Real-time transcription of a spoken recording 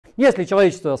Если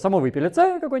человечество само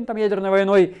выпилится какой-нибудь там ядерной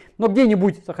войной, но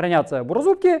где-нибудь сохранятся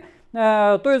бурозубки,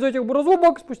 то из этих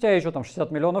бурозубок спустя еще там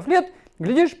 60 миллионов лет,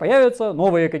 глядишь, появятся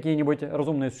новые какие-нибудь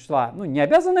разумные существа. Ну, не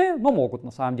обязаны, но могут на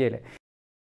самом деле.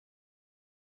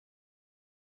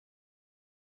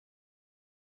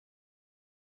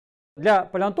 Для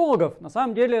палеонтологов на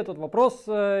самом деле этот вопрос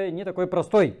не такой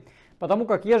простой. Потому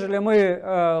как, ежели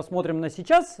мы смотрим на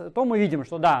сейчас, то мы видим,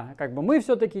 что да, как бы мы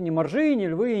все-таки не моржи, не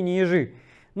львы и не ежи.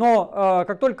 Но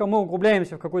как только мы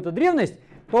углубляемся в какую-то древность,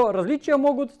 то различия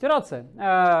могут стираться.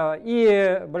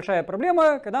 И большая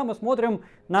проблема, когда мы смотрим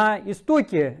на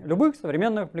истоки любых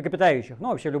современных млекопитающих. Ну,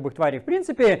 вообще любых тварей в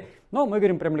принципе, но мы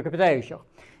говорим про млекопитающих.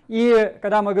 И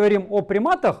когда мы говорим о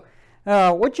приматах,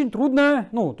 очень трудно,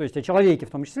 ну, то есть о человеке в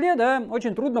том числе, да,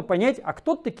 очень трудно понять, а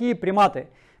кто такие приматы.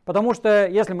 Потому что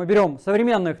если мы берем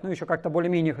современных, ну еще как-то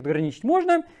более-менее их отграничить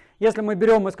можно. Если мы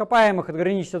берем ископаемых,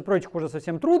 отграничить от прочих уже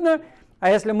совсем трудно. А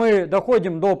если мы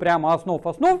доходим до прямо основ,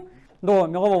 до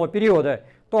мелового периода,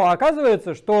 то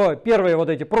оказывается, что первые вот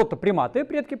эти протоприматы,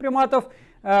 предки приматов,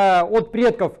 от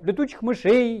предков летучих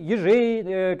мышей,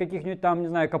 ежей, каких-нибудь там, не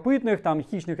знаю, копытных, там,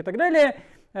 хищных и так далее,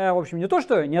 в общем, не то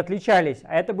что не отличались,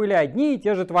 а это были одни и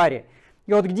те же твари.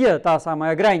 И вот где та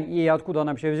самая грань и откуда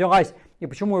она вообще взялась, и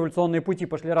почему эволюционные пути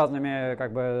пошли разными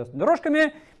как бы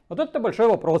дорожками, вот это большой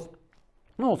вопрос.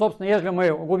 Ну, собственно, если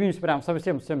мы углубимся прям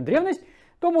совсем древность,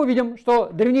 то мы увидим, что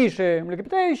древнейшие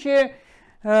млекопитающие,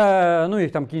 ну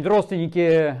их там какие-нибудь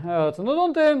родственники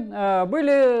цинодонты,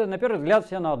 были на первый взгляд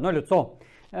все на одно лицо.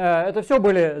 Это все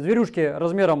были зверюшки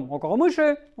размером около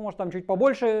мыши, может там чуть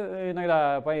побольше,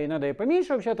 иногда и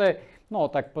поменьше вообще-то, ну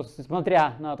так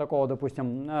смотря на такого,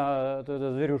 допустим,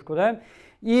 зверюшку, да.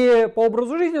 И по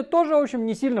образу жизни тоже, в общем,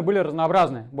 не сильно были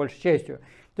разнообразны, большей частью.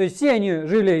 То есть все они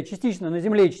жили частично на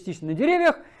земле, частично на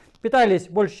деревьях, питались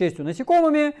большей частью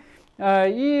насекомыми,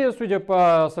 и, судя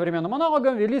по современным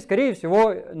аналогам, вели, скорее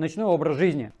всего, ночной образ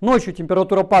жизни. Ночью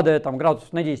температура падает там,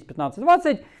 градусов на 10, 15,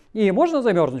 20, и можно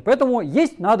замерзнуть. Поэтому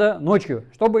есть надо ночью,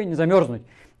 чтобы не замерзнуть.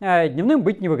 Дневным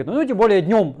быть невыгодно. Ну, тем более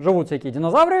днем живут всякие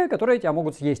динозавры, которые тебя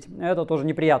могут съесть. Это тоже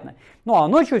неприятно. Ну, а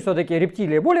ночью все-таки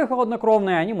рептилии более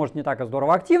холоднокровные, они, может, не так и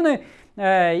здорово активны,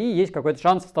 и есть какой-то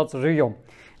шанс остаться живьем.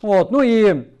 Вот, ну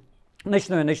и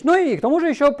ночной, и к тому же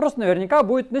еще просто наверняка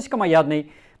будет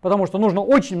насекомоядный. Потому что нужно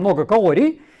очень много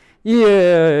калорий, и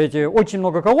эти очень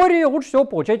много калорий лучше всего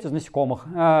получать из насекомых.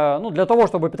 Ну, для того,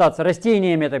 чтобы питаться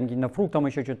растениями, там, фруктом,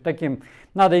 еще что-то таким,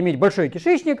 надо иметь большой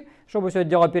кишечник, чтобы все это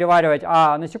дело переваривать.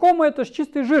 А насекомые это же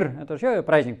чистый жир, это же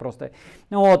праздник просто.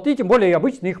 Вот, и тем более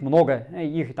обычно их много,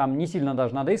 их там не сильно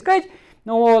даже надо искать.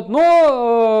 Вот,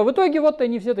 но в итоге вот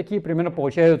они все такие примерно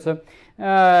получаются.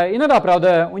 Иногда,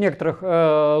 правда, у некоторых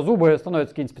зубы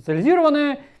становятся какие-нибудь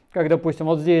специализированные, как, допустим,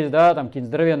 вот здесь, да, там какие-нибудь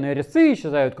здоровенные резцы,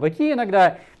 исчезают клыки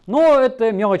иногда, но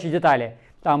это мелочи, детали.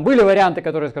 Там были варианты,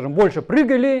 которые, скажем, больше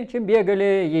прыгали, чем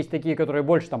бегали, есть такие, которые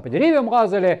больше там по деревьям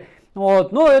лазали,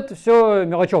 вот, но это все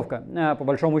мелочевка, по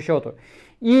большому счету.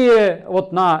 И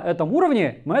вот на этом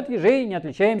уровне мы от ежей не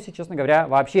отличаемся, честно говоря,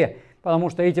 вообще, потому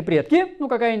что эти предки, ну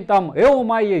какая-нибудь там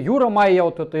Эомайя, Юромайя,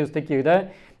 вот это из таких, да,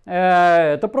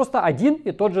 это просто один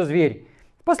и тот же зверь.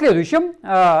 В последующем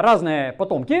разные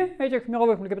потомки этих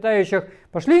меловых млекопитающих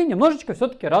пошли немножечко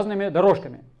все-таки разными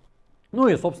дорожками. Ну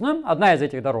и, собственно, одна из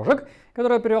этих дорожек,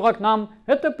 которая привела к нам,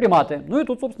 это приматы. Ну и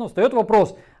тут, собственно, встает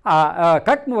вопрос,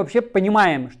 как мы вообще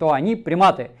понимаем, что они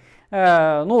приматы?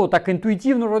 Ну, так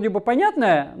интуитивно вроде бы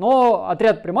понятно, но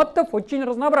отряд приматов очень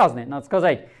разнообразный, надо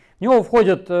сказать. В него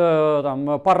входят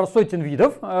там, пара сотен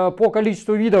видов. По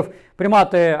количеству видов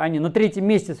приматы, они на третьем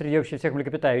месте среди вообще всех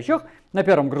млекопитающих. На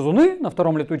первом грызуны, на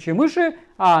втором летучие мыши,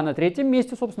 а на третьем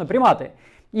месте, собственно, приматы.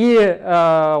 И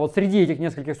вот среди этих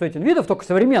нескольких сотен видов, только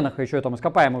современных, еще там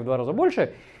ископаемых в 2 раза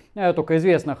больше, только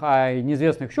известных, а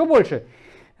неизвестных еще больше,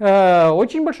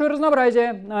 очень большое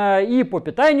разнообразие и по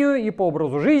питанию, и по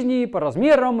образу жизни, и по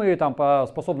размерам, и там, по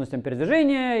способностям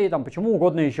передвижения, и там почему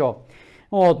угодно еще.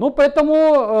 Вот, ну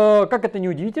поэтому, как это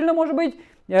неудивительно может быть,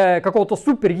 какого-то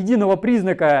супер единого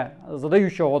признака,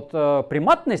 задающего вот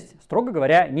приматность, строго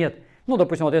говоря, нет. Ну,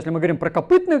 допустим, вот если мы говорим про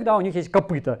копытных, да, у них есть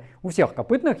копыта. У всех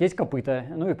копытных есть копыта.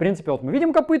 Ну и в принципе, вот мы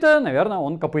видим копыта, наверное,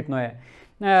 он копытное.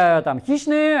 Там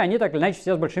хищные, они так или иначе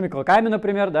все с большими клыками,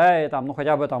 например, да, и там, ну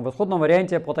хотя бы там в исходном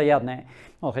варианте плотоядные.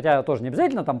 Ну, хотя тоже не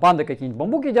обязательно, там панды какие-нибудь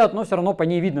бамбук едят, но все равно по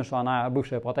ней видно, что она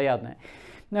бывшая плотоядная.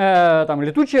 Там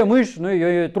летучая мышь, ну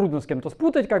ее трудно с кем-то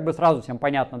спутать, как бы сразу всем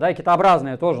понятно, да,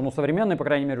 китообразные тоже, ну современные, по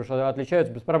крайней мере, уже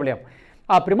отличаются без проблем.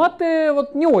 А приматы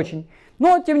вот не очень,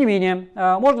 но тем не менее,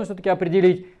 можно все-таки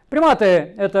определить.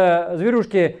 Приматы это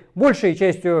зверюшки большей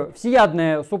частью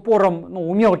всеядные с упором, ну,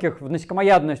 у мелких в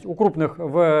насекомоядность, у крупных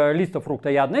в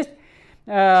листофруктоядность.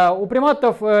 У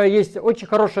приматов есть очень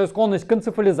хорошая склонность к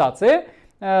энцефализации.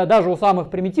 Даже у самых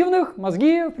примитивных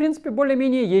мозги, в принципе,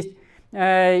 более-менее есть.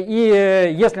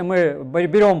 И если мы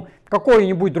берем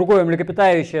какое-нибудь другое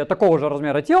млекопитающее такого же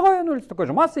размера тела, ну или с такой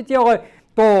же массой тела,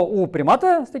 то у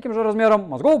примата с таким же размером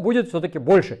мозгов будет все-таки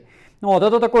больше. Вот,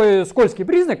 это такой скользкий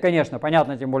признак, конечно,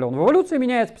 понятно, тем более он в эволюции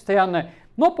меняется постоянно,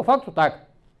 но по факту так.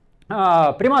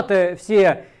 Приматы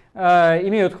все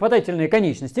имеют хватательные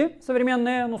конечности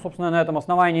современные, ну, собственно, на этом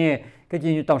основании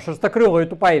какие-нибудь там шерстокрылые,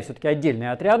 тупые все-таки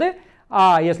отдельные отряды.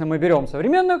 А если мы берем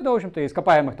современных, да, в общем-то,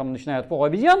 ископаемых, там, начиная от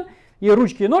полуобезьян, и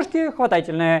ручки и ножки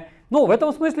хватательные. Ну, в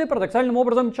этом смысле, парадоксальным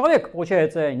образом, человек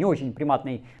получается не очень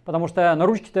приматный, потому что на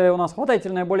ручки-то у нас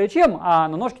хватательное более чем, а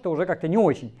на ножки-то уже как-то не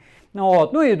очень.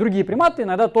 Вот. Ну и другие приматы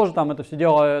иногда тоже там это все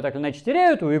дело так или иначе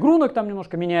теряют, у игрунок там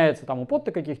немножко меняется, там у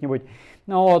потты каких-нибудь.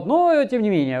 Вот. Но, тем не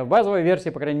менее, в базовой версии,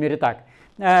 по крайней мере, так.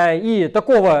 И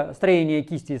такого строения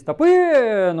кисти и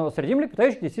стопы среди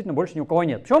млекопитающих действительно больше ни у кого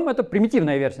нет. Причем это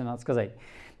примитивная версия, надо сказать.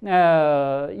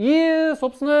 И,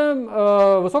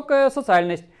 собственно, высокая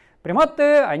социальность.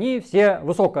 Приматы, они все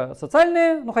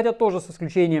высокосоциальные, ну хотя тоже с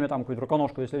исключениями, там какую-то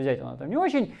руконожку, если взять, она там не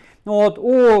очень. Вот,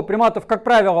 у приматов, как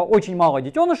правило, очень мало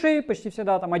детенышей, почти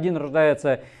всегда там один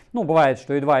рождается, ну бывает,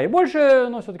 что и два, и больше,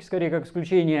 но все-таки скорее как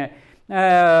исключение.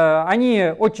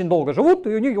 Они очень долго живут,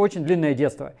 и у них очень длинное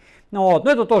детство. Вот,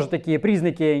 но это тоже такие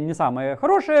признаки не самые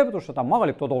хорошие, потому что там мало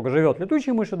ли кто долго живет.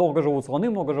 Летучие мыши долго живут,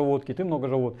 слоны много живут, киты много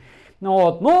живут.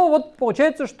 Вот, но вот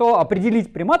получается, что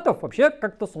определить приматов вообще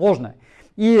как-то сложно.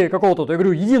 И какого-то, я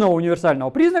говорю, единого универсального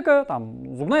признака,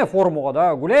 там зубная формула,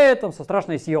 да, гуляет там со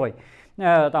страшной силой.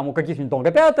 Там у каких-нибудь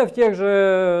долгопятов, тех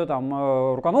же,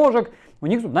 там руконожек, у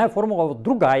них зубная формула вот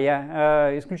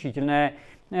другая, исключительная.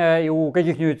 И у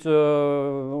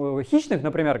каких-нибудь хищных,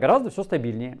 например, гораздо все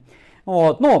стабильнее.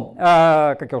 Вот. Но,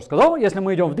 как я уже сказал, если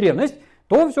мы идем в древность,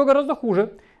 то все гораздо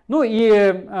хуже. Ну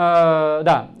и,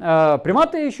 да,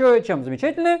 приматы еще чем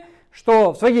замечательны,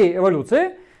 что в своей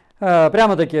эволюции,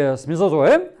 прямо-таки с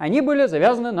мезозоя, они были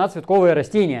завязаны на цветковые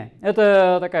растения.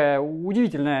 Это такая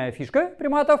удивительная фишка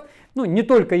приматов. Ну, не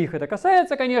только их это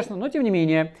касается, конечно, но тем не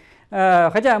менее.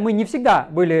 Хотя мы не всегда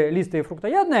были листо- и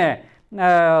фруктоядные,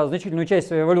 значительную часть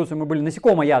своей эволюции мы были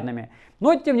насекомоядными,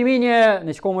 но тем не менее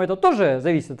насекомые это тоже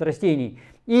зависит от растений.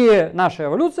 И наша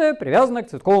эволюция привязана к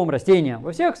цветковым растениям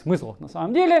во всех смыслах на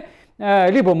самом деле.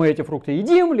 Либо мы эти фрукты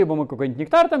едим, либо мы какой-нибудь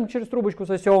нектар там через трубочку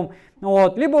сосем.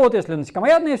 Вот. Либо вот если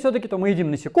насекомоядные все-таки, то мы едим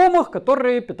насекомых,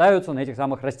 которые питаются на этих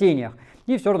самых растениях.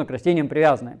 И все равно к растениям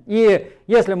привязаны. И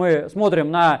если мы смотрим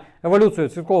на эволюцию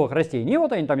цветковых растений,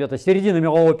 вот они там где-то с середины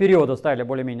мелового периода стали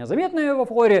более-менее заметны во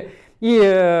флоре.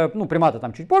 И ну, приматы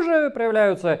там чуть позже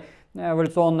проявляются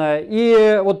эволюционно.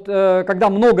 И вот когда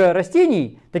много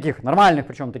растений, таких нормальных,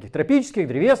 причем таких тропических,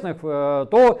 древесных,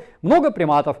 то много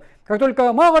приматов. Как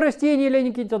только мало растений или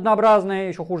они какие-то однообразные,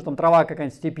 еще хуже там трава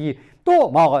какая-нибудь в степи, то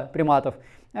мало приматов.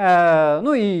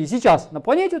 Ну и сейчас на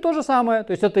планете то же самое,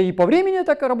 то есть это и по времени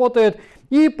так работает,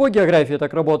 и по географии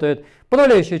так работает.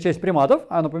 Подавляющая часть приматов,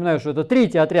 а напоминаю, что это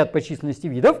третий отряд по численности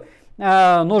видов,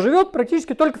 но живет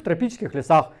практически только в тропических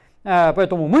лесах.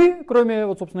 Поэтому мы, кроме,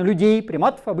 вот, собственно, людей,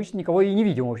 приматов, обычно никого и не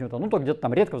видим, в общем-то. Ну, то где-то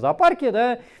там редко в зоопарке,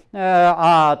 да,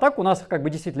 а так у нас как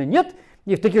бы действительно нет.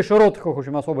 И в таких широтах, в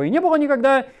общем, особо и не было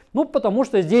никогда. Ну, потому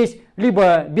что здесь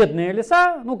либо бедные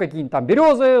леса, ну, какие-нибудь там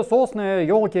березы, сосны,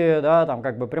 елки, да, там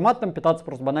как бы приматам питаться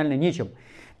просто банально нечем.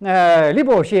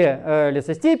 Либо вообще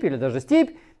лесостепь или даже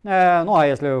степь. Ну, а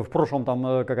если в прошлом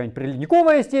там какая-нибудь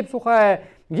приледниковая степь сухая,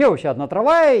 где вообще одна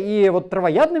трава, и вот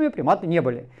травоядными приматы не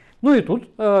были. Ну и тут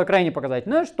крайне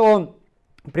показательно, что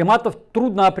приматов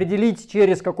трудно определить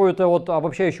через какую-то вот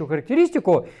обобщающую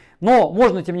характеристику, но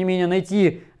можно, тем не менее,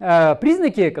 найти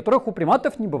признаки, которых у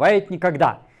приматов не бывает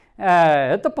никогда.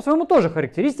 Это, по-своему, тоже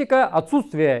характеристика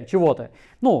отсутствия чего-то.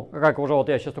 Ну, как уже вот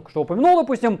я сейчас только что упомянул,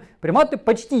 допустим, приматы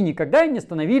почти никогда не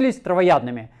становились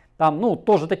травоядными. Там, ну,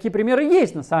 тоже такие примеры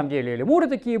есть, на самом деле. Лемуры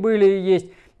такие были,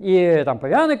 есть. И там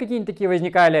павианы какие-нибудь такие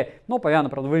возникали. Но павианы,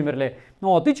 правда, вымерли.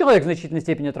 Вот, и человек в значительной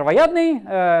степени травоядный.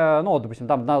 Ну, допустим,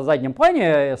 там на заднем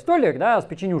плане столик, да, с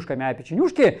печенюшками. А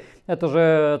печенюшки — это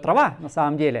же трава, на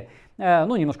самом деле.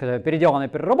 Ну, немножко переделанная,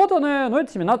 переработанная, но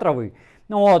это семена травы.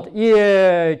 Вот,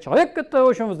 и человек — это, в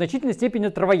общем, в значительной степени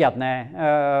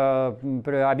травоядная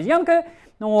обезьянка.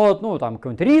 Вот, ну, там,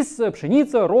 какой-нибудь рис,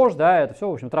 пшеница, рожь, да, это все,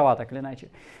 в общем, трава, так или иначе.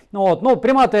 Вот, но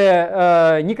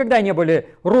приматы никогда не были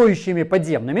роющими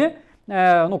подземными,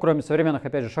 ну, кроме современных,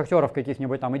 опять же, шахтеров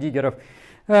каких-нибудь там и диггеров.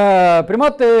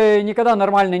 Приматы никогда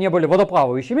нормально не были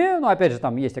водоплавающими, ну, опять же,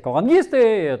 там есть аквалангисты,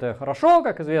 это хорошо,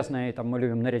 как известно, и там мы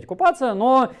любим нырять купаться,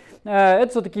 но это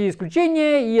все-таки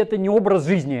исключение, и это не образ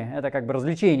жизни, это как бы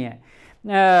развлечение.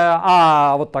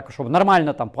 А вот так, чтобы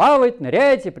нормально там плавать,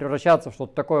 нырять и превращаться в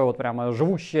что-то такое вот прямо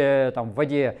живущее там в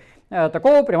воде,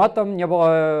 такого примата не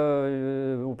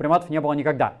было, у приматов не было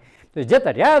никогда. То есть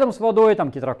где-то рядом с водой, там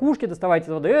какие-то ракушки доставать из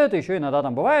воды, это еще иногда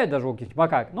там бывает, даже у каких-то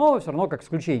макак, но все равно как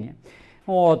исключение.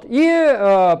 Вот. И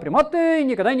приматы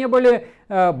никогда не были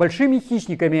большими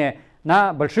хищниками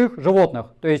на больших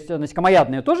животных. То есть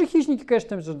насекомоядные тоже хищники,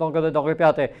 конечно,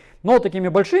 долгопятые, но такими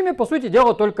большими, по сути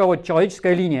дела, только вот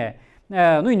человеческая линия.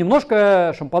 Ну и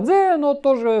немножко шимпанзе, но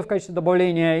тоже в качестве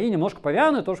добавления, и немножко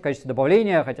павианы тоже в качестве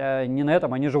добавления, хотя не на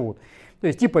этом они живут. То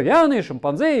есть и павианы, и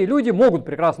шимпанзе, и люди могут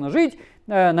прекрасно жить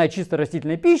на чисто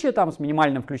растительной пище, там с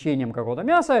минимальным включением какого-то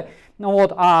мяса,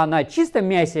 вот, а на чистом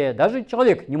мясе даже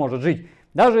человек не может жить.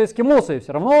 Даже эскимосы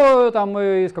все равно там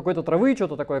из какой-то травы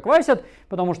что-то такое квасят,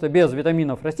 потому что без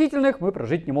витаминов растительных мы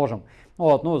прожить не можем.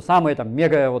 Вот, ну, самые там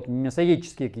мега вот,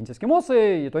 мясоедческие какие-нибудь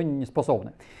эскимосы и то не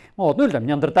способны. Вот, ну или там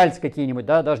неандертальцы какие-нибудь,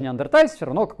 да, даже неандертальцы все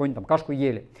равно какую-нибудь там кашку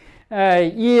ели.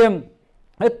 И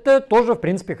это тоже, в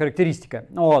принципе, характеристика.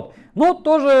 Вот. Но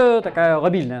тоже такая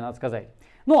лобильная, надо сказать.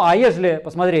 Ну, а если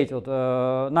посмотреть вот,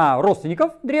 на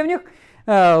родственников древних,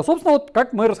 собственно, вот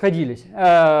как мы расходились.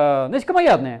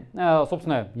 Насекомоядные,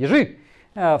 собственно, ежи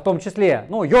в том числе.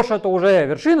 Ну, еж это уже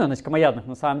вершина насекомоядных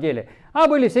на самом деле, а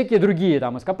были всякие другие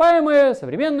там ископаемые,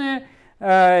 современные.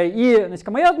 И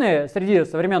насекомоядные среди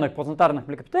современных планетарных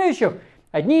млекопитающих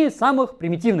одни из самых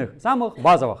примитивных, самых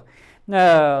базовых.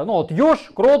 Ну вот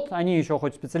еж, крот, они еще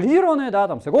хоть специализированные, да,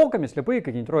 там с иголками, слепые,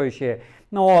 какие-нибудь роющие.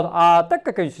 Ну вот, а так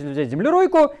как если взять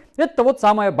землеройку, это вот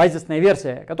самая базисная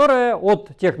версия, которая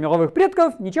от тех мировых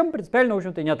предков ничем принципиально, в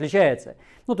общем-то, не отличается.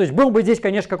 Ну то есть был бы здесь,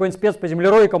 конечно, какой-нибудь спец по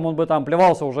землеройкам, он бы там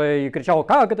плевался уже и кричал,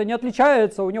 как это не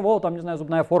отличается, у него там, не знаю,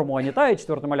 зубная формула не та, и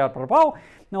 4-й маляр пропал,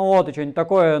 ну вот, и что-нибудь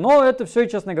такое. Но это все,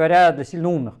 честно говоря, для сильно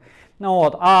умных. Ну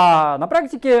вот, а на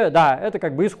практике, да, это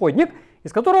как бы исходник,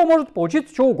 из которого может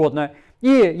получиться что угодно. И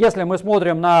если мы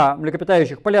смотрим на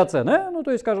млекопитающих палеоцена, ну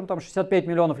то есть, скажем, там 65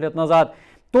 миллионов лет назад,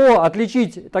 то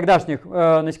отличить тогдашних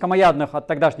насекомоядных от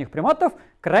тогдашних приматов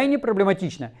крайне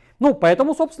проблематично. Ну,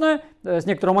 поэтому, собственно, с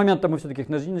некоторого момента мы все-таки их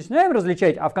начинаем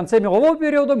различать, а в конце мелового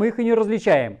периода мы их и не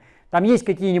различаем. Там есть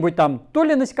какие-нибудь там то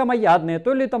ли насекомоядные,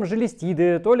 то ли там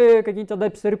желестиды, то ли какие-то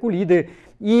адапсорикулиды.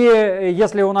 И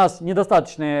если у нас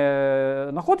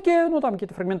недостаточные находки, ну там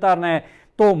какие-то фрагментарные,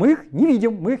 то мы их не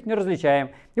видим, мы их не различаем.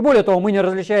 И более того, мы не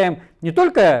различаем не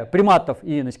только приматов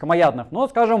и насекомоядных, но,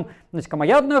 скажем,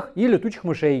 насекомоядных и летучих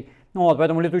мышей. Вот,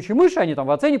 поэтому летучие мыши, они там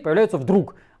в оцене появляются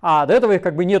вдруг. А до этого их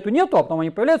как бы нету, а потом они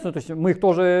появляются. Ну, то есть мы их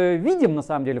тоже видим на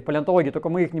самом деле в палеонтологии, только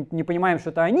мы их не понимаем, что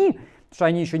это они, потому что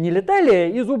они еще не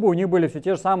летали, и зубы у них были все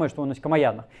те же самые, что у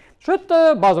насекомоядных. Что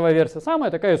это базовая версия,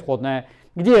 самая такая исходная,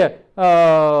 где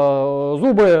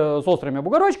зубы с острыми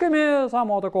бугорочками,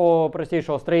 самого такого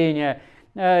простейшего строения,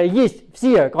 есть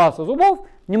все классы зубов,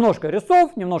 немножко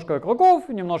резцов, немножко клыков,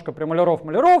 немножко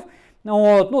премоляров-маляров.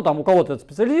 Вот, ну там у кого-то это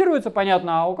специализируется,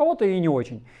 понятно, а у кого-то и не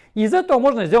очень. И из этого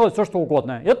можно сделать все, что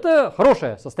угодно. Это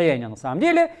хорошее состояние на самом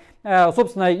деле.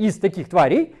 Собственно, из таких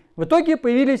тварей в итоге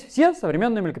появились все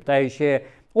современные млекопитающие.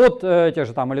 От тех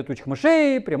же там летучих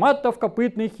мышей, приматов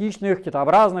копытных, хищных,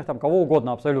 китообразных, там кого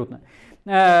угодно абсолютно.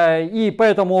 И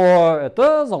поэтому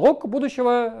это залог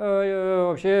будущего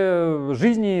вообще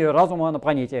жизни и разума на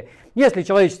планете. Если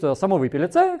человечество само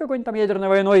выпилится какой-нибудь там ядерной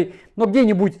войной, но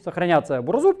где-нибудь сохранятся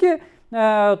бурозубки,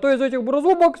 то из этих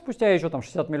бурозубок спустя еще там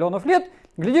 60 миллионов лет,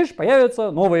 глядишь, появятся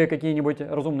новые какие-нибудь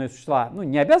разумные существа. Ну,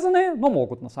 не обязаны, но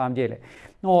могут на самом деле.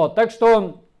 Вот, так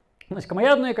что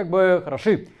насекомоядные как бы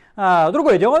хороши.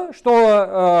 Другое дело,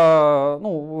 что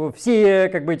ну, все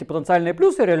как бы, эти потенциальные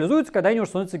плюсы реализуются, когда они уже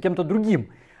становятся кем-то другим.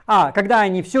 А когда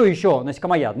они все еще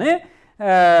насекомоядные,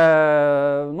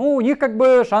 ну, у них как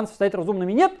бы шансов стать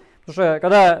разумными нет, потому что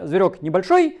когда зверек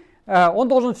небольшой, он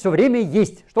должен все время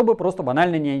есть, чтобы просто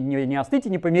банально не остыть и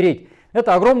не помереть.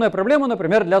 Это огромная проблема,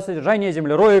 например, для содержания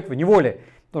землероек в неволе.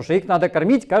 Потому что их надо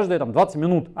кормить каждые там, 20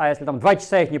 минут. А если там 2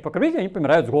 часа их не покормить, они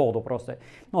помирают с голоду просто.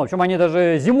 Ну, в общем, они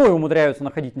даже зимой умудряются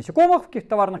находить насекомых в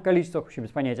каких-то товарных количествах, вообще без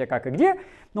понятия как и где.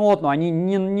 Ну вот, но они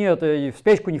в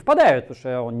спячку не впадают, потому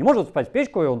что он не может впасть в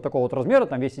спячку, и он такого вот размера,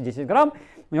 там весит 10 грамм.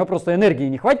 У него просто энергии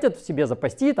не хватит в себе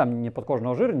запасти, там ни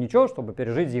подкожного жира, ничего, чтобы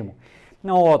пережить зиму.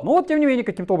 Ну вот, тем не менее,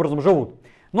 каким-то образом живут.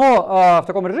 Но в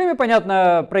таком режиме,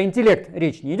 понятно, про интеллект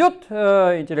речь не идет.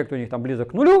 Интеллект у них там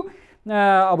близок к нулю.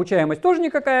 Обучаемость тоже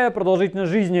никакая,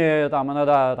 продолжительность жизни там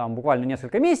иногда там, буквально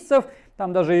несколько месяцев,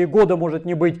 там даже и года может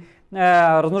не быть.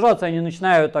 Размножаться они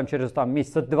начинают там, через там,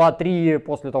 месяца 2-3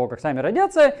 после того, как сами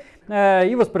родятся,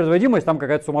 и воспроизводимость там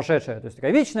какая-то сумасшедшая, то есть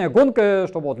такая вечная гонка,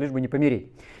 чтобы вот лишь бы не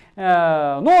помереть.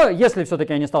 Но если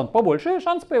все-таки они станут побольше,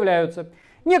 шансы появляются.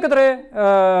 Некоторые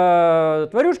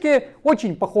тварюшки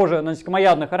очень похожи на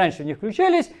насекомоядных, раньше в них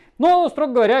включались, но,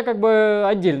 строго говоря, как бы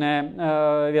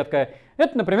отдельная ветка.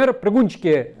 Это, например,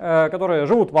 прыгунчики, которые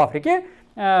живут в Африке.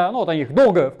 Ну, вот они их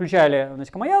долго включали в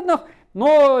насекомоядных,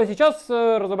 но сейчас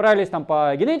разобрались там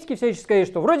по генетике всяческой,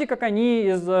 что вроде как они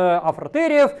из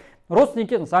афротериев,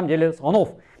 родственники, на самом деле, слонов.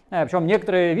 Причем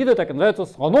некоторые виды так и называются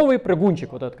слоновый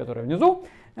прыгунчик, вот этот, который внизу.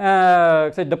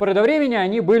 Кстати, до поры до времени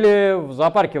они были в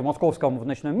зоопарке в московском в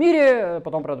ночном мире,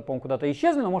 потом, правда, по-моему, куда-то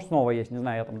исчезли, но может снова есть, не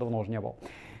знаю, я там давно уже не был.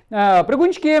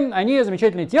 Прыгунчики, они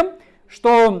замечательны тем,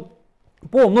 что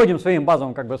по многим своим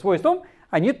базовым как бы свойствам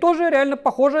они тоже реально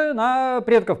похожи на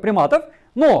предков приматов,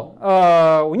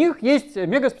 но у них есть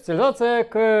мегаспециализация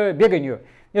к беганию.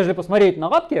 Если посмотреть на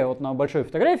лапки, вот на большой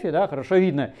фотографии, да, хорошо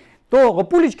видно, то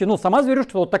лапулечки, ну, сама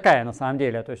зверюшка вот такая на самом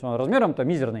деле, то есть он размером-то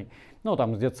мизерный, ну,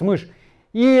 там где-то с мышь.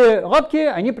 И лапки,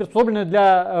 они приспособлены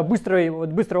для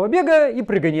быстрого бега и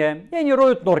прыгания, и они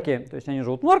роют норки, то есть они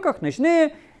живут в норках,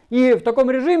 ночные, и в таком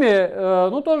режиме,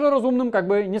 ну, тоже разумным как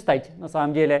бы не стать на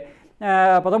самом деле.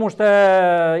 Потому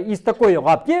что из такой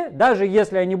лапки, даже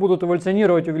если они будут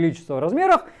эволюционировать, увеличиться в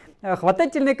размерах,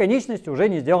 хватательной конечности уже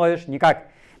не сделаешь никак.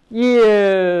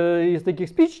 И из таких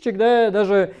спичечек, да,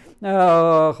 даже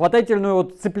хватательную,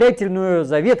 вот, цеплятельную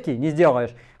за ветки не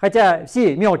сделаешь. Хотя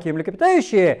все мелкие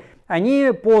млекопитающие,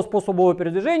 они по способу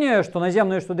передвижения, что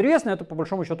наземные, что древесные, это по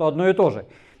большому счету одно и то же.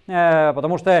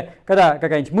 Потому что когда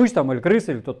какая-нибудь мышь там, или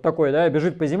крыса, или кто-то такой, да,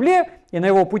 бежит по земле, и на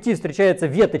его пути встречается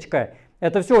веточка,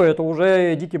 это все, это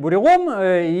уже дикий бурелом,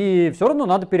 и все равно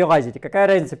надо перелазить. И какая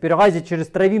разница, перелазить через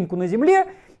травинку на земле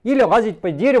или лазить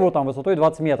по дереву там высотой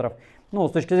 20 метров. Ну,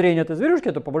 с точки зрения этой зверюшки,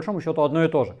 это по большому счету одно и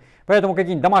то же. Поэтому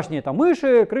какие-нибудь домашние там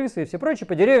мыши, крысы и все прочее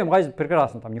по деревьям лазят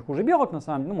прекрасно. Там не хуже белок, на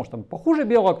самом деле, ну, может там похуже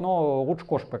белок, но лучше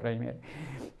кошек, по крайней мере.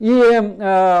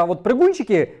 И вот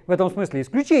прыгунчики в этом смысле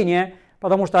исключение,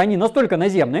 потому что они настолько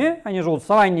наземные, они живут в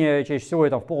саванне, чаще всего и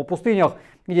там в полупустынях,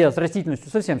 где с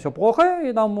растительностью совсем все плохо,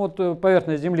 и там вот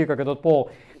поверхность земли, как этот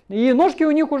пол. И ножки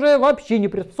у них уже вообще не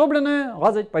приспособлены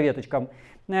лазать по веточкам.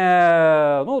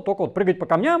 Ну, только вот прыгать по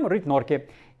камням, рыть норки.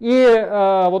 И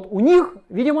вот у них,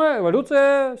 видимо,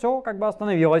 эволюция все как бы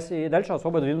остановилась, и дальше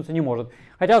особо двинуться не может.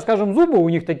 Хотя, скажем, зубы у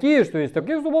них такие, что из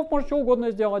таких зубов можно что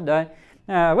угодно сделать, да.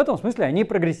 В этом смысле они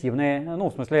прогрессивные, ну,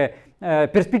 в смысле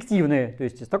перспективные. То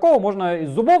есть из такого можно,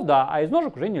 из зубов, да, а из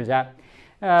ножек уже нельзя.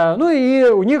 Ну и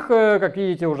у них, как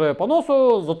видите уже по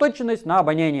носу, заточенность на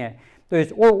обоняние. То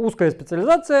есть узкая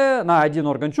специализация на один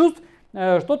орган чувств,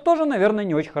 что тоже, наверное,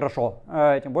 не очень хорошо.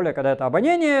 Тем более, когда это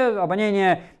обоняние.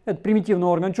 Обоняние – это примитивный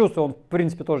орган чувств, он, в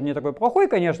принципе, тоже не такой плохой,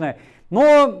 конечно,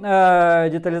 но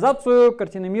детализацию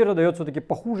картины мира дает все-таки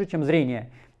похуже, чем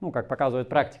зрение, ну, как показывает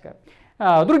практика.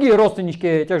 Другие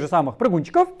родственнички тех же самых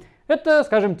прыгунчиков – это,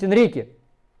 скажем, тенреки.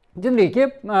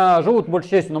 Тенреки живут большей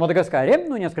частью на Мадагаскаре,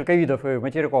 ну, несколько видов и в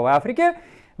материковой Африке.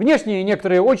 Внешне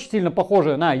некоторые очень сильно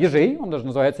похожи на ежей, он даже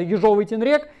называется ежовый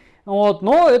тенрек, вот,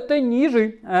 но это не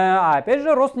ежи. А опять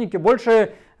же, родственники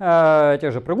больше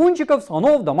тех же прыгунчиков,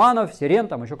 слонов, доманов, сирен,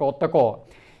 там еще кого-то такого.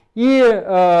 И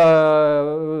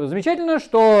замечательно,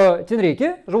 что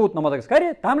тенреки живут на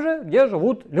Мадагаскаре, там же, где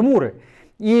живут лемуры.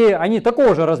 И они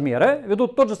такого же размера,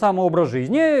 ведут тот же самый образ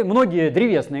жизни, многие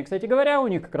древесные, кстати говоря, у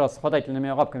них как раз с хватательными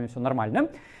лапками все нормально.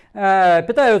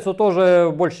 Питаются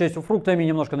тоже большей частью фруктами,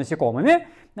 немножко насекомыми,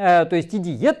 то есть и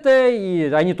диета,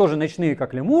 и они тоже ночные,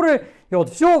 как лемуры, и вот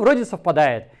все вроде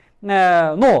совпадает.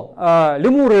 Но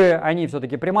лемуры, они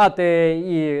все-таки приматы,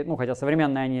 и, ну, хотя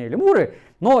современные они лемуры,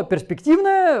 но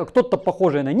перспективно кто-то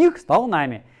похожий на них стал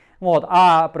нами. Вот,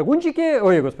 а прыгунчики,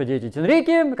 ой, господи, эти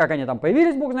тенреки, как они там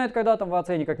появились, бог знает когда, там в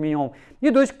оцене как минимум,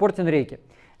 и до сих пор тенреки.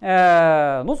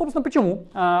 Ну, собственно, почему?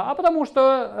 Потому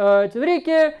что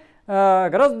тенреки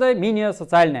гораздо менее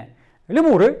социальные.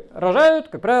 Лемуры рожают,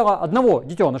 как правило, одного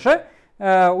детеныша,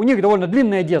 у них довольно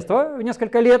длинное детство, в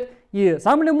несколько лет, и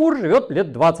сам лемур живет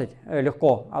лет 20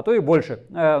 легко, а то и больше.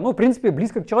 Ну, в принципе,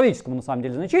 близко к человеческому, на самом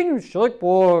деле, значению. Человек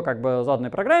по, как бы, заданной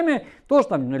программе тоже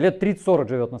там лет 30-40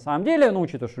 живет на самом деле, ну,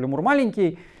 учитывая, что лемур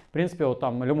маленький, в принципе, вот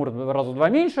там лемур раза в 2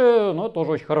 меньше, но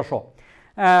тоже очень хорошо.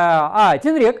 А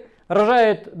тенрек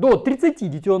рожает до 30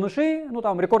 детенышей, ну,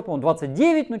 там рекорд, по-моему,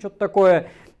 29, ну, что-то такое.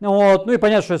 Вот. Ну, и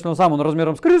понятно, что если он сам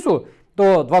размером с крысу,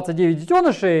 то 29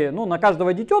 детенышей, ну, на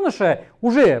каждого детеныша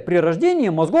уже при рождении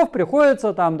мозгов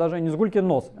приходится там даже не сгулькин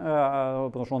нос,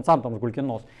 потому что он сам там сгулькин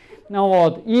нос.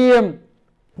 Вот. И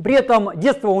при этом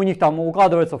детство у них там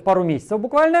укладывается в пару месяцев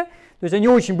буквально, то есть они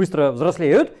очень быстро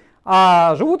взрослеют,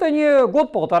 а живут они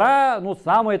год-полтора, ну,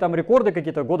 самые там рекорды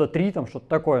какие-то года 3, там что-то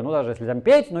такое, ну, даже если там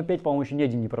 5, но 5, по-моему, еще ни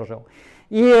один не прожил.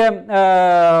 И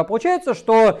получается,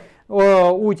 что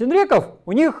у тенреков,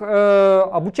 у них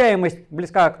обучаемость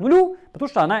близка к нулю, потому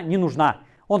что она не нужна.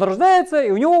 Он рождается,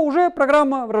 и у него уже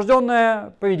программа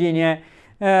врожденное поведение.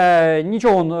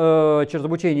 Ничего он через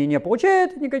обучение не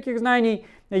получает, никаких знаний.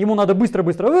 Ему надо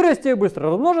быстро-быстро вырасти, быстро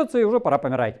размножиться, и уже пора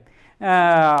помирать.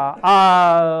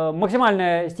 А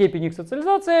максимальная степень их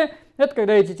социализации — это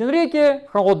когда эти тенреки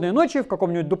в холодные ночи в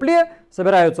каком-нибудь дупле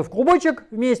собираются в клубочек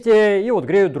вместе и вот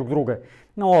греют друг друга.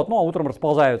 Ну а утром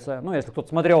расползаются. Ну, если кто-то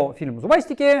смотрел фильм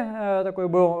 «Зубастики», такой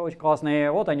был очень классный,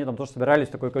 вот они там тоже собирались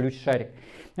в такой колючий шарик.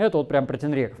 Это вот прям про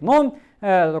тенреков. Но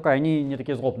только они не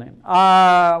такие злобные.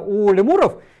 А у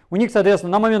лемуров, у них,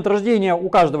 соответственно, на момент рождения у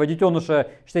каждого детеныша,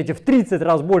 считайте, в 30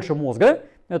 раз больше мозга.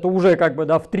 Это уже как бы,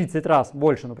 да, в 30 раз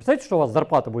больше. Ну, представьте, что у вас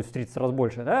зарплата будет в 30 раз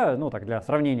больше, да, ну, так, для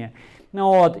сравнения.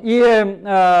 Вот. И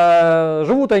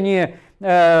живут они,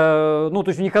 ну, то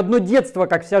есть у них одно детство,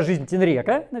 как вся жизнь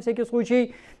тенрека, на всякий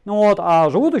случай, вот, а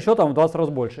живут еще там в 20 раз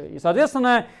больше. И,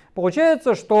 соответственно,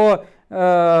 получается, что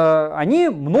они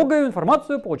многое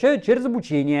информацию получают через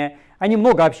обучение. Они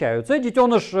много общаются.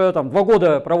 Детеныш там 2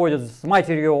 года проводит с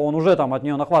матерью, он уже там от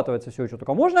нее нахватывается все, что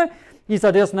только можно. И,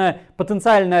 соответственно,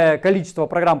 потенциальное количество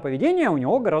программ поведения у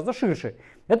него гораздо ширше.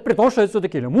 Это при том, что это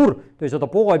все-таки лемур, то есть это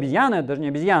полуобезьяна, это даже не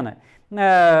обезьяна. Ну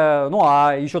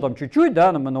а еще там чуть-чуть,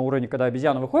 да, мы на уровне, когда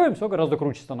обезьяны выходим, все гораздо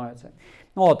круче становится.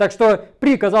 Вот, так что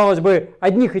при, казалось бы,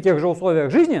 одних и тех же условиях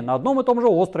жизни, на одном и том же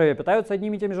острове, питаются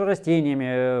одними и теми же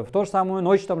растениями, в ту же самую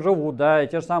ночь там живут, да, и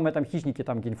те же самые там хищники,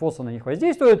 там какие-нибудь фосы на них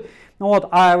воздействуют, вот,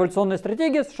 а эволюционная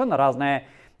стратегия совершенно разная.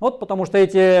 Вот потому что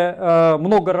эти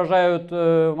много рожают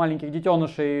маленьких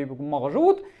детенышей, мало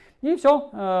живут, и все,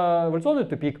 эволюционный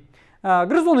тупик.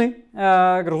 Грызуны.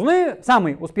 Грызуны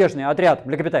самый успешный отряд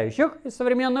млекопитающих из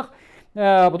современных,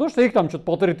 потому что их там что-то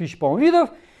 1500, по-моему, видов.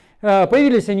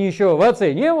 Появились они еще в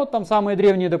Эоцене, вот там самые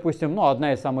древние, допустим, ну,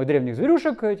 одна из самых древних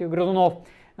зверюшек, этих грызунов.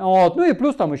 Вот, ну и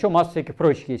плюс там еще масса всяких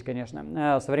прочих есть,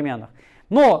 конечно, современных.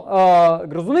 Но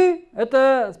грызуны —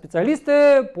 это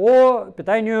специалисты по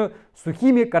питанию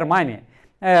сухими кормами.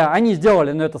 Они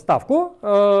сделали на это ставку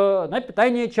на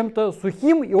питание чем-то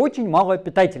сухим и очень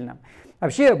малопитательным.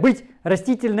 Вообще быть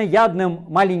растительноядным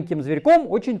маленьким зверьком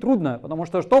очень трудно, потому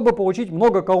что чтобы получить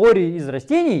много калорий из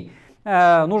растений,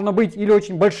 нужно быть или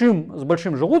очень большим, с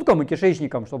большим желудком и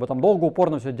кишечником, чтобы там долго,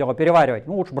 упорно все это дело переваривать.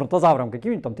 Ну, лучше бронтозавром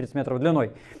каким-нибудь там 30 метров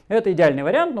длиной. Это идеальный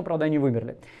вариант, но, правда, они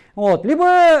вымерли. Вот.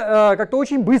 Либо как-то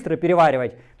очень быстро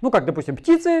переваривать. Ну, как, допустим,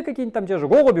 птицы какие-нибудь там, те же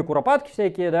голуби, куропатки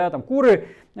всякие, да, там куры.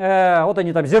 Вот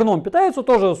они там зерном питаются,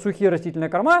 тоже сухие растительные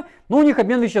корма, но у них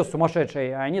обмен веществ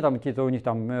сумасшедший. Они там какие-то, у них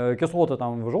там кислоты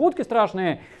там в желудке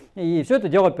страшные, и все это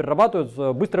дело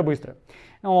перерабатывают быстро-быстро.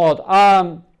 Вот.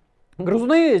 А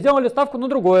грызуны сделали ставку на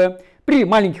другое. При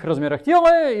маленьких размерах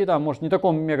тела и там, может, не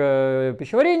таком мега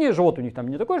пищеварении, живот у них там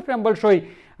не такой уж прям большой,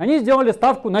 они сделали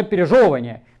ставку на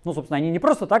пережевывание. Ну, собственно, они не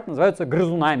просто так называются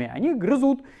грызунами, они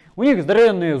грызут. У них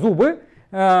здоровенные зубы,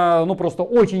 ну, просто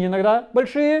очень иногда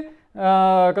большие,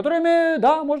 которыми,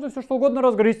 да, можно все что угодно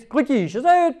разгрызть. Клыки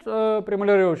исчезают, при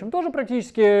маляры, в общем, тоже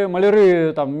практически.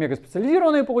 Маляры там мега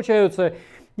специализированные получаются.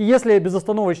 И если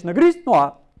безостановочно грызть, ну,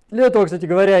 а для этого, кстати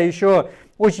говоря, еще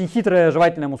очень хитрая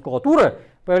жевательная мускулатура,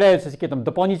 появляются всякие там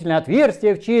дополнительные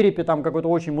отверстия в черепе, там какое-то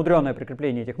очень мудреное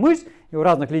прикрепление этих мышц, и в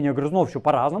разных линиях грызунов еще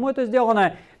по-разному это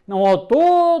сделано, вот,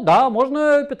 то да,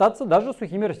 можно питаться даже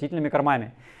сухими растительными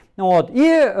кормами. Вот,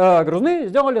 и грызуны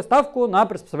сделали ставку на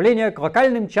приспособление к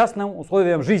локальным частным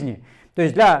условиям жизни. То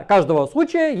есть для каждого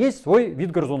случая есть свой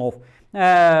вид грызунов.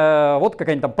 Вот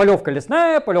какая-нибудь там полевка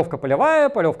лесная, полевка полевая,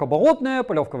 полевка болотная,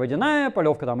 полевка водяная,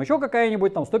 полевка там еще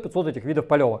какая-нибудь, там 100-500 этих видов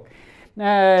полевок.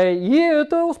 И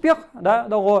это успех, да,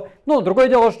 дало. Ну, другое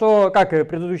дело, что, как и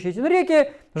предыдущие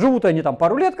тенреки, живут они там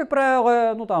пару лет, как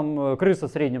правило, ну, там крыса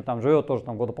в среднем там живет тоже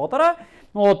там года полтора,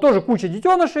 вот, тоже куча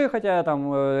детенышей, хотя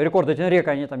там рекорда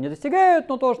тенрека они там не достигают,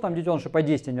 но тоже там детеныши по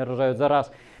 10 они рожают за раз.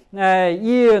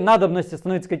 И надобности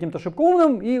становиться каким-то шибко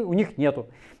умным, и у них нету.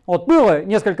 Вот было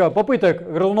несколько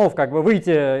попыток грызунов как бы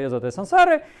выйти из этой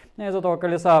сансары, из этого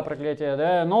колеса проклятия,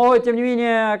 да, но тем не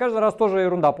менее каждый раз тоже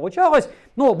ерунда получалась.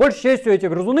 Но большей частью эти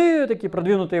грызуны такие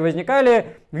продвинутые возникали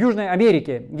в Южной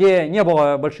Америке, где не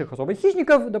было больших особых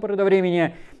хищников до поры до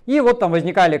времени, и вот там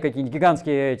возникали какие-нибудь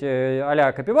гигантские эти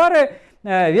а-ля капибары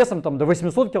весом там до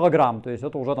 800 килограмм, то есть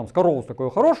это уже там с корову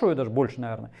такую хорошую, даже больше,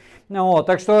 наверное. Вот,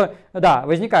 так что, да,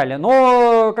 возникали.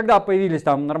 Но когда появились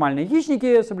там нормальные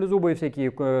хищники, саблезубые всякие,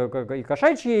 и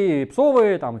кошачьи, и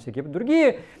псовые, там всякие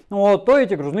другие, вот, то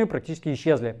эти грызуны практически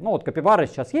исчезли. Ну вот капибары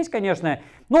сейчас есть, конечно,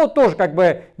 но тоже как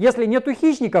бы, если нету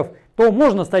хищников, то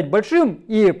можно стать большим,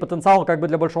 и потенциал как бы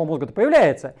для большого мозга-то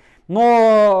появляется.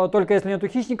 Но только если нету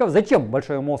хищников, зачем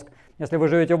большой мозг? Если вы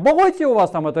живете в болоте, у вас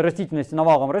там эта растительность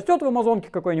навалом растет в Амазонке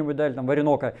какой-нибудь, да, или там в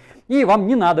Оренока, и вам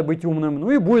не надо быть умным.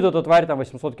 Ну и будет эта тварь там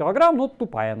 800 килограмм, ну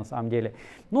тупая на самом деле.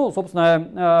 Ну,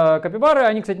 собственно, капибары,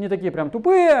 они, кстати, не такие прям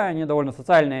тупые, они довольно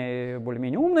социальные,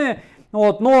 более-менее умные.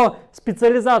 Вот, но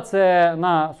специализация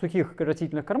на сухих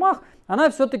растительных кормах, она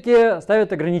все-таки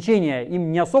ставит ограничения,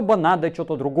 им не особо надо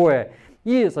что-то другое.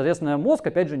 И, соответственно, мозг,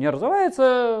 опять же, не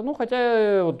развивается, ну,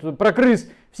 хотя вот про крыс,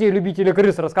 все любители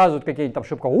крыс рассказывают, какие-нибудь там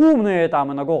шибко умные,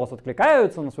 там и на голос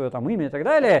откликаются, на свое там имя и так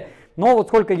далее. Но вот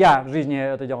сколько я в жизни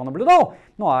это дело наблюдал,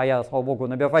 ну, а я, слава богу,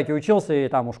 на биофаке учился, и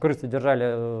там уж крысы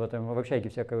держали в общаге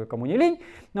все, кому не лень,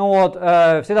 вот,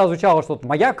 всегда звучало, что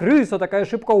моя крыса такая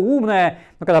шибко умная,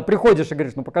 но когда приходишь и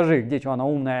говоришь, ну, покажи, где что она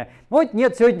умная, вот,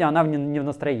 нет, сегодня она не в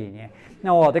настроении.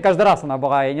 Вот, и каждый раз она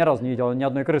была, я ни разу не видел ни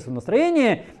одной крысы в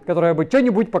настроении, которая бы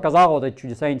что-нибудь показала вот эти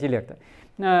чудеса интеллекта.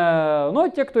 Но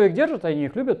те, кто их держит, они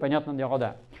их любят, понятное дело,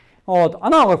 да. Вот.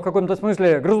 Аналог в каком-то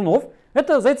смысле грызунов —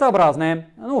 это зайцеобразные.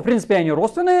 Ну, в принципе, они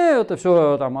родственные, это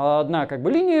все там одна как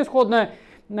бы линия исходная.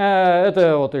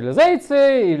 Это вот или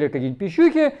зайцы, или какие-нибудь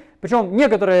пищухи. Причем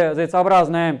некоторые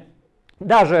зайцеобразные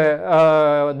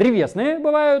даже древесные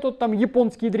бывают, вот там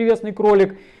японский древесный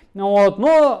кролик. Вот.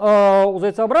 Но у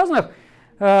зайцеобразных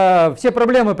все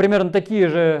проблемы примерно такие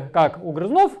же, как у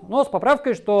грызунов, но с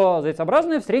поправкой, что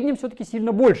зайцеобразные в среднем все-таки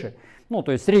сильно больше. Ну,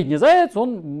 то есть средний заяц,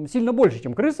 он сильно больше,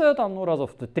 чем крыса, там, ну, раза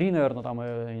в 3, наверное, там,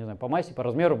 я не знаю, по массе, по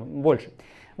размеру больше.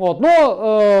 Вот.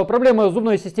 Но проблемы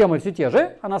зубной системы все те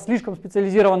же, она слишком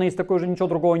специализирована, из такой же ничего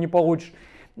другого не получишь.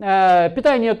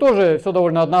 Питание тоже все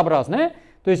довольно однообразное,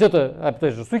 то есть это,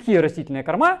 опять же, сухие растительные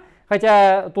корма.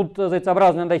 Хотя тут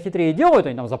зайцеобразные иногда хитрее делают,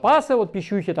 они там запасы, вот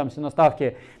пищухи, там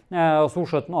сеноставки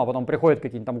сушат, ну а потом приходят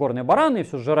какие-нибудь там горные бараны и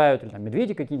все сжирают, или там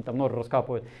медведи какие-нибудь там норы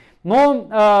раскапывают. Но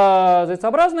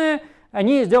зайцеобразные,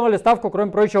 они сделали ставку,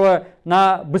 кроме прочего,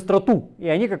 на быстроту. И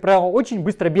они, как правило, очень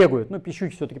быстро бегают. Ну,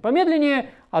 пищухи все-таки помедленнее,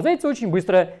 а зайцы очень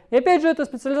быстро. И опять же, это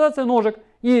специализация ножек.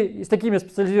 И с такими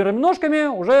специализированными ножками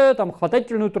уже там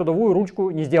хватательную трудовую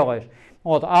ручку не сделаешь.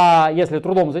 Вот, а если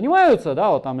трудом занимаются, да,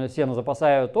 вот там сено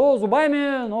запасают, то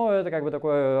зубами, ну, это как бы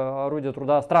такое орудие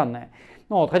труда странное.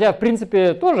 Ну, вот, хотя, в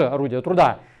принципе, тоже орудие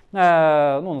труда.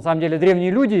 Ну, на самом деле,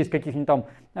 древние люди из каких-нибудь там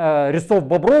резцов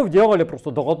бобров делали просто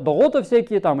долоты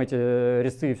всякие, там эти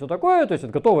резцы и все такое, то есть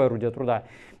это готовое орудие труда.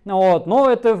 Вот, но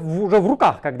это уже в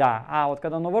руках когда, а вот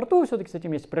когда оно во рту, все-таки с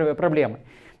этим есть проблемы.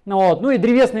 Вот, ну и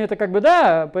древесные это как бы,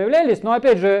 да, появлялись, но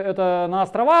опять же, это на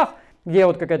островах, где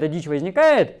вот какая-то дичь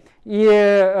возникает,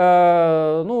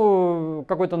 и ну,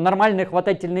 какой-то нормальной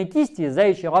хватательной кисти из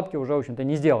заячьей лапки уже, в общем-то,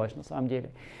 не сделаешь на самом деле.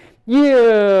 И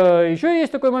еще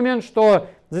есть такой момент, что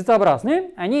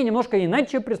зайцеобразные, они немножко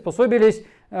иначе приспособились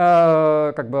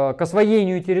как бы к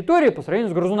освоению территории по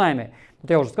сравнению с грызунами. Вот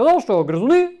я уже сказал, что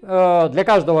грызуны для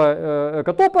каждого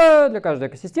экотопа, для каждой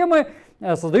экосистемы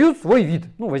создают свой вид,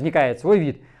 ну, возникает свой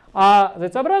вид. А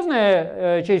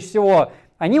зайцеобразные чаще всего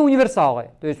они универсалы.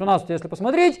 То есть у нас, если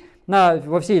посмотреть,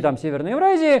 во всей там Северной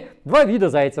Евразии два вида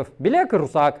зайцев, беляк и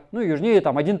русак, ну и южнее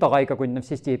там один талай какой-нибудь на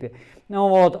всей степи.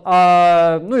 Вот.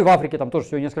 Ну и в Африке там тоже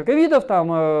всего несколько видов,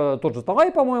 там тот же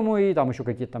талай, по-моему, и там еще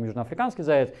какие-то там южноафриканский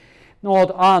заяц.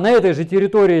 Вот. А на этой же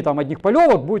территории там одних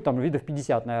полевок будет там видов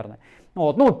 50, наверное.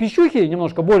 Вот. Ну, пищухи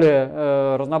немножко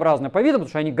более разнообразные по видам, потому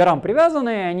что они к горам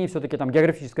привязаны, они все-таки там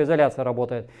географическая изоляция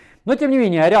работает. Но тем не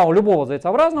менее, ареал любого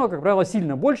зайцеобразного, как правило,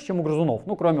 сильно больше, чем у грызунов.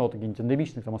 Ну, кроме вот каких-нибудь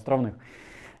эндемичных там островных.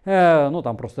 Ну,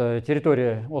 там просто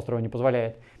территория острова не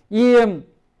позволяет. И,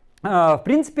 в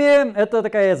принципе, это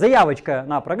такая заявочка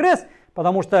на прогресс,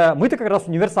 потому что мы-то как раз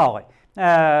универсалы.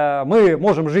 Мы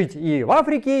можем жить и в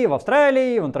Африке, и в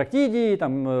Австралии, и в Антарктиде, и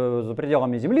там за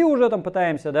пределами Земли уже там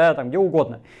пытаемся, да, там где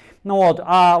угодно. Ну вот,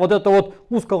 а вот эта вот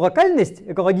узколокальность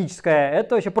экологическая,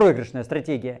 это вообще проигрышная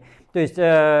стратегия. То есть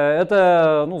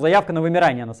это, ну, заявка на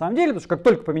вымирание на самом деле, потому что как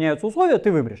только поменяются условия,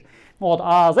 ты вымрешь. Вот,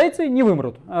 а зайцы не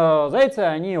вымрут. Зайцы,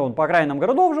 они по окраинам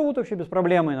городов живут вообще без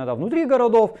проблем, иногда внутри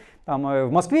городов. Там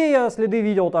в Москве я следы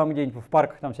видел, там где-нибудь в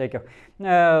парках там всяких.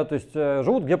 То есть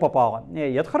живут где попало.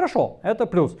 И это хорошо, это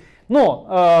плюс. Но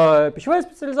пищевая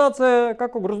специализация,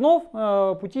 как у грызунов,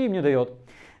 пути им не дает.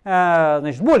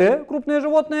 Значит, более крупные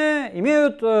животные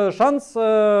имеют шанс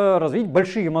развить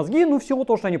большие мозги, ну, в силу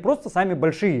того, что они просто сами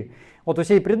большие. Вот у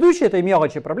всей предыдущей этой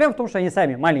мелочи проблема в том, что они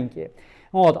сами маленькие.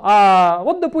 Вот. А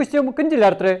вот, допустим,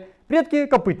 канделяртры, предки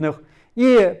копытных.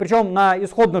 И причем на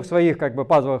исходных своих как бы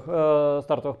базовых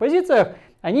стартовых позициях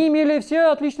они имели все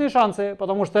отличные шансы,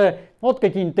 потому что вот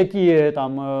какие-нибудь такие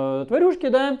там тварюшки,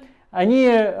 да, они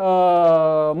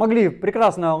могли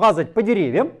прекрасно лазать по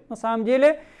деревьям, на самом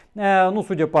деле. Ну,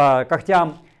 судя по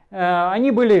когтям,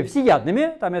 Они были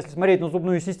всеядными, там, если смотреть на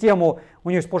зубную систему, у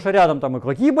них сплошь и рядом там и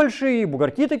клыки большие, и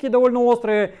бугорки такие довольно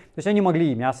острые, то есть они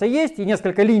могли и мясо есть, и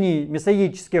несколько линий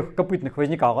мясоедческих копытных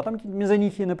возникало, там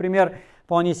мезонихии, например,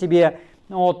 вполне себе.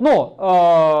 Вот.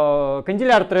 Но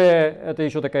канделяртры это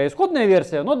еще такая исходная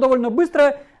версия, но довольно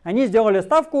быстро они сделали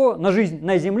ставку на жизнь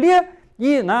на земле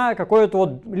и на какое-то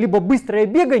вот либо быстрое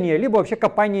бегание, либо вообще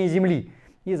копание земли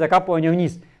и закапывание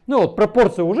вниз. Ну вот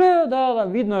пропорции уже, да,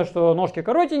 там видно, что ножки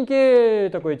коротенькие,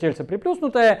 такое тельце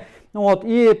приплюснутое. Вот,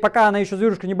 и пока она еще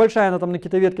зверюшка небольшая, она там на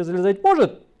какие-то ветки залезать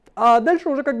может, а дальше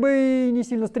уже как бы не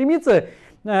сильно стремится.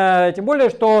 Тем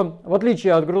более, что в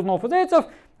отличие от грызунов и зайцев,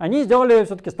 они сделали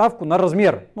все-таки ставку на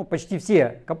размер. Ну, почти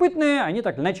все копытные, они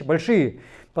так или иначе большие.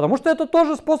 Потому что это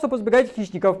тоже способ избегать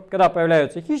хищников. Когда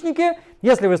появляются хищники,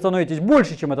 если вы становитесь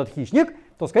больше, чем этот хищник,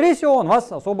 то, скорее всего, он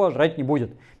вас особо жрать не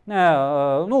будет.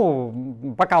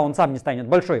 Ну, пока он сам не станет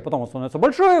большой, потом он становится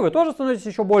большой, вы тоже становитесь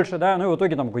еще больше, да, ну и в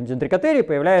итоге там какой-нибудь интрикотерий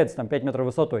появляется там 5 метров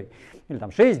высотой. Или там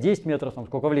 6-10 метров, там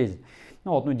сколько влезет.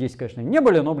 Ну, вот, ну 10, конечно, не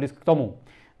были, но близко к тому.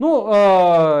 Ну,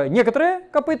 некоторые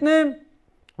копытные,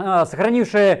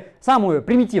 сохранившие самую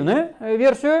примитивную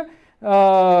версию,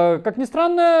 как ни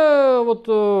странно, вот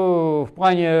в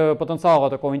плане потенциала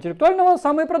такого интеллектуального,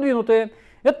 самые продвинутые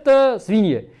 – это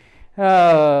свиньи.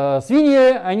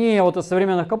 Свиньи, они вот из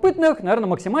современных копытных, наверное,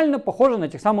 максимально похожи на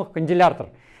тех самых канделяртр.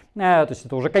 То есть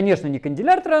это уже, конечно, не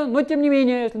канделяртра, но тем не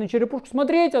менее, если на черепушку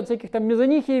смотреть, от всяких там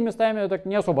мезонихий местами так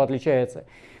не особо отличается.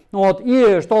 Вот.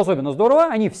 И что особенно здорово,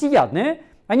 они всеядные,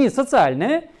 они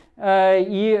социальные,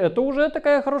 и это уже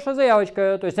такая хорошая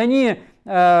заявочка. То есть они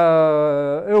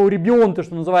эурибионты,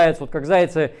 что называется, вот как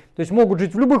зайцы, то есть могут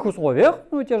жить в любых условиях,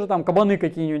 ну те же там кабаны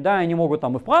какие-нибудь, да, они могут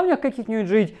там и в плавнях каких-нибудь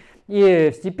жить,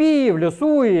 и в степи, и в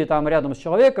лесу, и там рядом с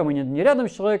человеком, и не рядом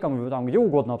с человеком, и там где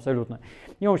угодно абсолютно.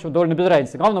 И в общем довольно без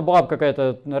разницы. Главное была бы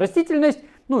какая-то растительность,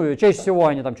 ну и чаще всего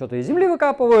они там что-то из земли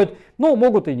выкапывают, но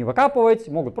могут и не выкапывать,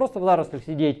 могут просто в зарослях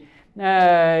сидеть.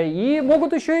 И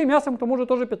могут еще и мясом к тому же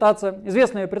тоже питаться.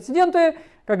 Известные прецеденты,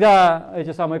 когда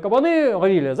эти самые кабаны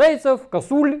ловили зайцев,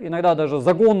 косуль, иногда даже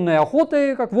загонные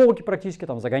охоты, как волки практически,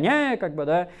 там загоняя, как бы,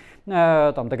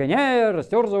 да, там догоняя,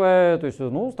 растерзывая, то есть,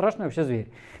 ну, страшный вообще зверь.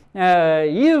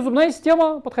 И зубная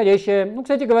система подходящая. Ну,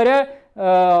 кстати говоря,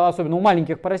 особенно у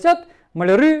маленьких поросят,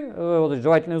 маляры, вот эти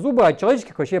жевательные зубы от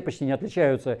человеческих вообще почти не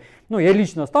отличаются. Ну, я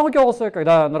лично сталкивался,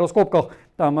 когда на раскопках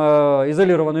там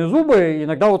изолированные зубы,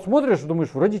 иногда вот смотришь, думаешь,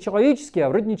 вроде человеческий, а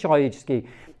вроде не человеческий.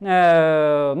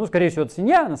 Ну, скорее всего, это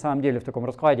свинья на самом деле в таком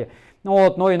раскладе.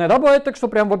 Вот, но иногда бывает так, что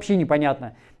прям вообще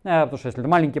непонятно. Потому что если это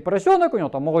маленький поросенок, у него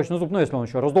там молочный зуб, ну, если он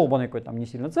еще раздолбанный какой-то, там не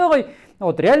сильно целый,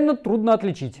 вот реально трудно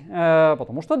отличить.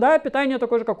 Потому что, да, питание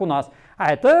такое же, как у нас.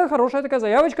 А это хорошая такая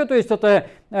заявочка, то есть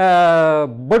это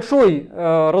большой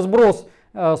разброс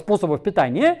способов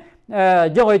питания,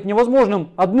 делает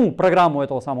невозможным одну программу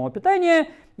этого самого питания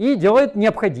и делает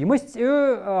необходимость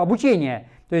обучения.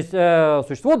 То есть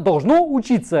существо должно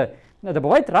учиться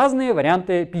добывать разные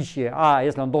варианты пищи, а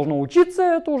если оно должно учиться,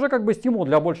 это уже как бы стимул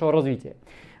для большего развития.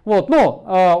 Вот.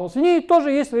 Но у свиней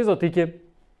тоже есть свои затыки,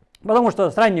 потому что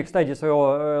с ранних стадий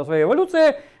своей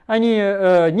эволюции они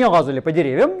не лазали по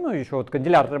деревьям, ну еще вот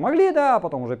канделяртры могли, да, а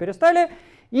потом уже перестали,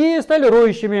 и стали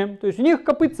роющими, то есть у них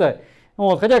копытца.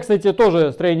 Вот. Хотя, кстати,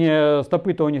 тоже строение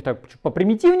стопы-то у них так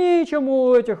попримитивнее, чем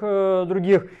у этих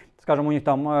других. Скажем, у них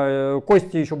там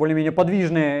кости еще более-менее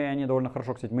подвижные, они довольно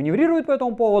хорошо, кстати, маневрируют по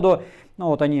этому поводу. Ну,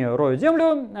 вот они роют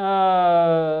землю,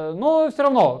 но все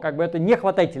равно, как бы это не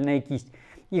хватательная кисть.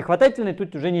 И хватательной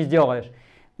тут уже не сделаешь.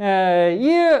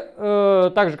 И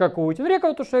так же, как у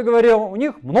тенреков, то, что я говорил, у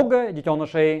них много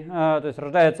детенышей. То есть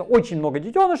рождается очень много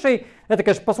детенышей. Это,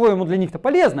 конечно, по-своему для них-то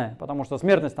полезно, потому что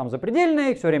смертность там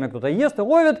запредельная, их все время кто-то ест и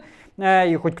ловит,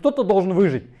 и хоть кто-то должен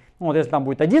выжить. Вот, если там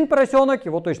будет один поросенок,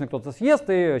 его точно кто-то съест,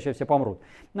 и вообще все помрут.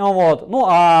 Ну, вот. Ну,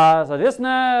 а,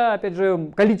 соответственно, опять же,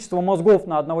 количество мозгов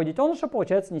на одного детеныша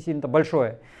получается не сильно-то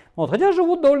большое. Вот, хотя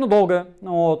живут довольно долго.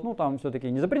 Вот, ну, там все-таки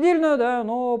не запредельно, да,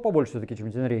 но побольше все-таки,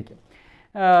 чем тенрейки.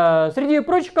 Среди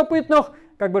прочих копытных,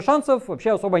 как бы, шансов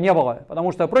вообще особо не было,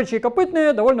 потому что прочие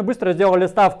копытные довольно быстро сделали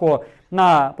ставку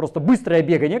на просто быстрое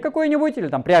бегание какое-нибудь, или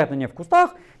там прятание в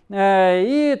кустах,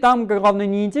 и там главное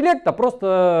не интеллект, а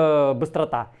просто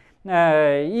быстрота.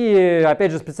 И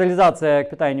опять же специализация к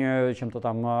питанию чем-то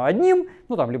там одним,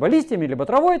 ну там либо листьями, либо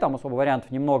травой, там особо вариантов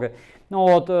немного.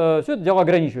 Вот, все это дело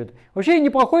ограничивает. Вообще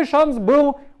неплохой шанс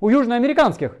был у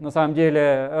южноамериканских, на самом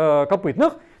деле,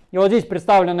 копытных. И вот здесь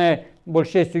представлены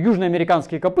большей частью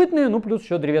южноамериканские копытные, ну плюс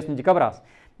еще древесный дикобраз.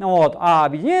 Вот, а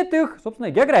объединяет их, собственно,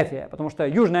 география, потому что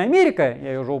Южная Америка,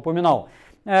 я ее уже упоминал,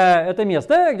 это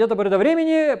место, где до поры до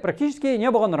времени практически не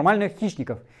было нормальных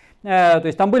хищников. То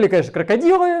есть там были, конечно,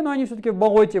 крокодилы, но они все-таки в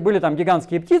болоте, были там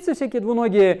гигантские птицы всякие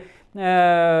двуногие,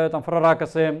 там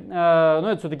фраракосы,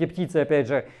 но это все-таки птицы, опять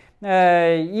же.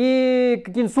 И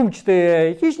какие-нибудь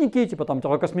сумчатые хищники, типа там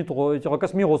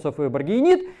тирокосмирусов и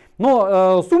баргиенит,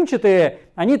 но сумчатые,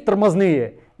 они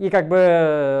тормозные. И как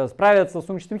бы справиться с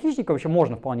сумчатым хищником вообще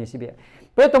можно вполне себе.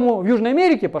 Поэтому в Южной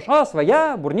Америке пошла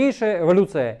своя бурнейшая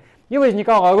эволюция. И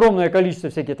возникало огромное количество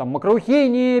всяких там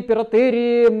макроухейни,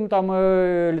 пиратерии, там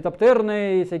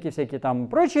литоптерны и всякие там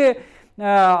прочие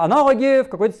аналоги в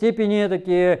какой-то степени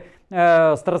такие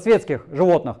старосветских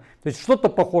животных. То есть что-то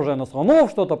похожее на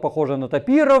слонов, что-то похожее на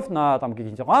тапиров, на там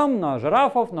каких-нибудь лам, на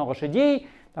жирафов, на лошадей,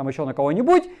 там еще на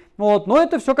кого-нибудь. Вот. Но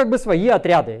это все как бы свои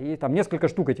отряды. И там несколько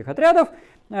штук этих отрядов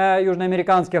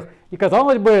южноамериканских. И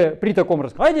казалось бы, при таком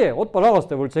раскладе, вот,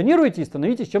 пожалуйста, эволюционируйте и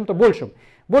становитесь чем-то большим.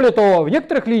 Более того, в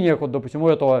некоторых линиях, вот, допустим, у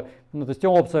этого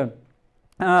стелопса,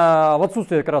 в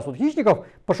отсутствие как раз вот хищников,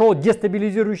 пошел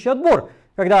дестабилизирующий отбор.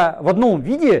 Когда в одном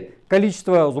виде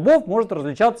количество зубов может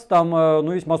различаться там,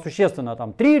 ну, весьма существенно.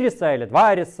 Там 3 резца или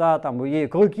 2 резца, там и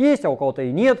клык есть, а у кого-то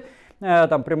и нет.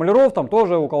 Там премоляров там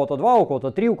тоже у кого-то 2, у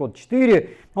кого-то 3, у кого-то 4.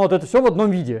 Вот это все в одном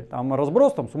виде. Там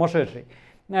разброс там сумасшедший.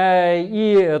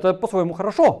 И это по-своему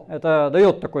хорошо. Это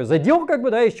дает такой задел, как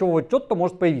бы, да, из чего вот что-то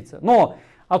может появиться. Но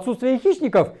отсутствие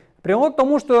хищников привело к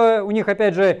тому, что у них,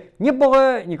 опять же, не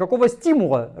было никакого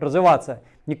стимула развиваться.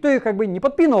 Никто их как бы не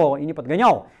подпинывал и не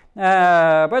подгонял.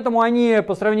 Поэтому они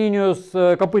по сравнению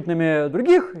с копытными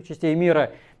других частей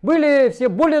мира были все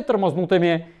более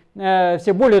тормознутыми,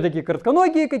 все более такие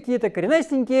коротконогие какие-то,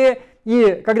 коренастенькие.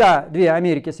 И когда две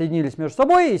Америки соединились между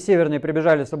собой, и северные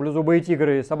прибежали саблезубые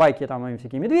тигры, собаки, там и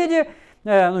всякие медведи,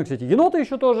 ну и, кстати, еноты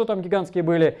еще тоже там гигантские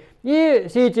были, и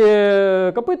все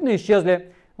эти копытные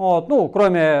исчезли. Вот, ну,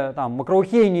 кроме там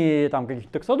макроухений, там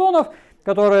каких-то таксодонов,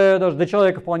 которые даже до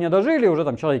человека вполне дожили, уже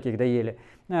там человеки их доели,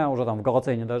 уже там в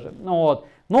Голоцене даже. Ну, вот.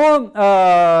 Но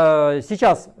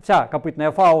сейчас вся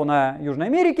копытная фауна Южной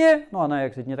Америки, ну она,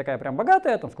 кстати, не такая прям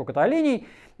богатая, там сколько-то оленей,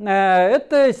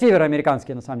 это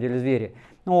североамериканские на самом деле звери.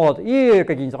 Вот. И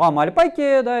какие-нибудь ламы,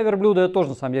 альпаки, да, верблюды тоже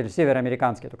на самом деле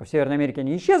североамериканские, только в Северной Америке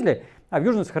они исчезли, а в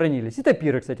Южной сохранились. И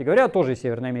тапиры, кстати говоря, тоже из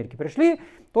Северной Америки пришли,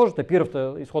 тоже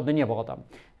тапиров-то исходно не было там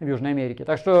в Южной Америке.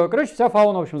 Так что, короче, вся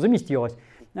фауна, в общем, заместилась.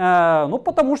 Ну,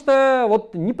 потому что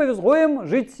вот не повезло им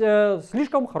жить в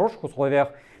слишком хороших условиях.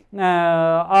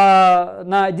 А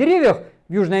на деревьях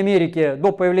в Южной Америке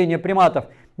до появления приматов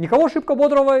никого шибко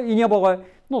бодрого и не было.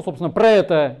 Ну, собственно, про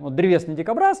это вот, древесный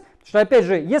дикобраз. Потому что, опять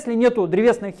же, если нету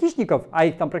древесных хищников, а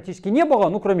их там практически не было,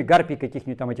 ну, кроме гарпий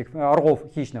каких-нибудь там этих орлов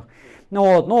хищных.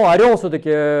 Ну, вот, но орел все-таки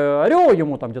орел,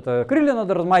 ему там где-то крылья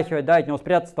надо размахивать, да, от него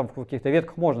спрятаться там в каких-то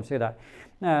ветках можно всегда.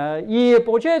 И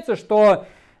получается, что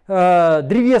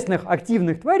древесных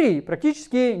активных тварей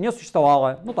практически не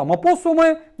существовало. Ну там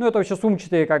опоссумы, ну это вообще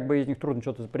сумчатые, как бы из них трудно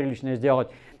что-то приличное сделать.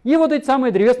 И вот эти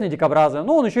самые древесные дикобразы,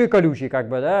 ну он еще и колючий, как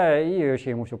бы, да, и вообще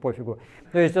ему все пофигу.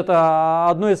 То есть это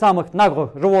одно из самых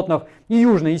наглых животных и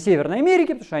Южной, и Северной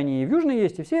Америки, потому что они и в Южной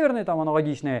есть, и в Северной там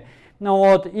аналогичные. Ну,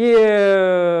 вот,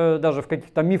 и даже в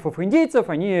каких-то мифах индейцев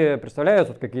они представляют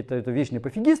вот какие-то вечные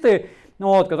пофигисты, ну,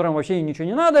 вот, которым вообще ничего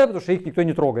не надо, потому что их никто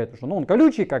не трогает, потому что ну, он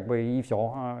колючий, как бы, и все,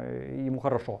 ему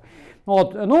хорошо.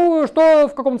 Вот. Ну, что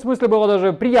в каком-то смысле было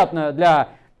даже приятно для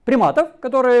приматов,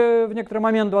 которые в некоторый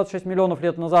момент, 26 миллионов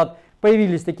лет назад,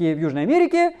 появились такие в Южной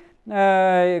Америке,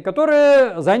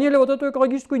 которые заняли вот эту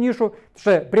экологическую нишу,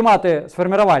 потому что приматы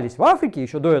сформировались в Африке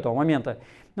еще до этого момента,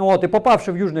 вот, и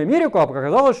попавшие в Южную Америку,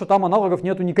 оказалось, что там аналогов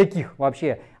нету никаких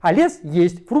вообще. А лес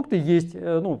есть, фрукты есть,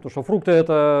 ну, потому что фрукты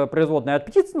это производные от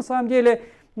птиц на самом деле,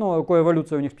 ну, какая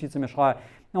эволюция у них с птицами шла.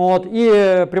 Вот,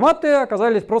 и приматы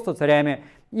оказались просто царями.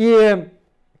 И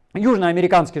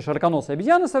южноамериканские широконосые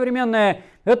обезьяны современные,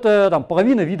 это там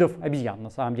половина видов обезьян на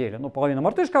самом деле. Ну, половина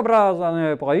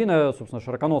мартышкообразные, половина, собственно,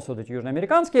 широконосые вот эти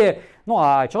южноамериканские. Ну,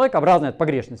 а человекообразные это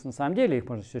погрешность на самом деле, их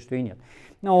можно считать, что и нет.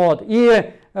 Вот.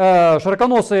 И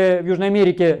широконосые в Южной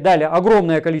Америке дали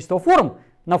огромное количество форм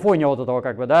на фоне вот этого,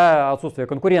 как бы, да, отсутствия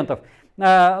конкурентов,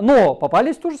 но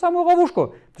попались в ту же самую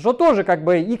ловушку, потому что тоже, как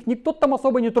бы, их никто там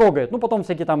особо не трогает. Ну, потом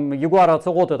всякие там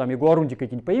ягуары-оцелоты, там ягуарунди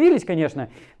какие-нибудь появились, конечно,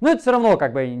 но это все равно,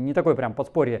 как бы, не такое прям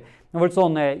подспорье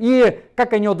эволюционное. И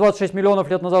как они вот 26 миллионов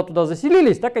лет назад туда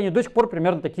заселились, так они до сих пор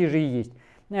примерно такие же и есть.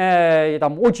 И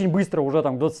там очень быстро, уже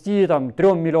там к 23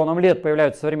 миллионам лет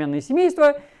появляются современные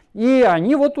семейства, и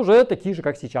они вот уже такие же,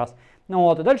 как сейчас.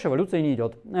 Вот, и дальше эволюция не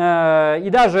идет. И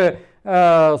даже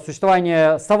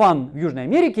существование саванн в Южной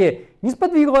Америке не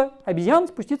сподвигло обезьян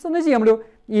спуститься на землю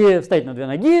и встать на две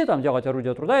ноги, там делать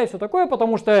орудия труда и все такое,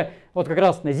 потому что вот как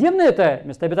раз наземные-то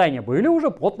места обитания были уже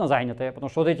плотно заняты, потому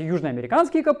что вот эти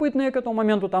южноамериканские копытные к этому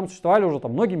моменту там существовали уже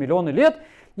там многие миллионы лет,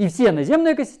 и все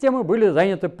наземные экосистемы были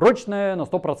заняты прочно на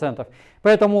 100%.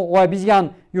 Поэтому у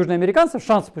обезьян южноамериканцев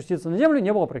шанс спуститься на Землю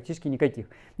не было практически никаких.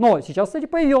 Но сейчас, кстати,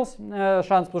 появился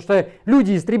шанс, потому что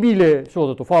люди истребили всю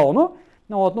вот эту фауну,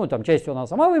 там часть она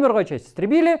сама вымерла, часть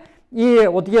истребили, и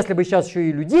вот если бы сейчас еще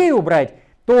и людей убрать,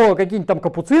 то какие-нибудь там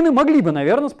капуцины могли бы,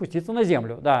 наверное, спуститься на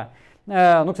Землю, да.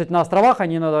 Кстати, на островах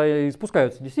они иногда и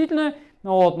спускаются действительно,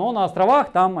 но на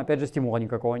островах там, опять же, стимула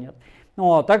никакого нет.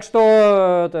 Так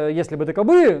что, если бы так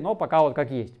бы, но пока вот как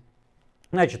есть.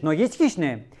 Значит, но есть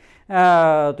хищные.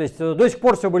 То есть до сих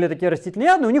пор все были такие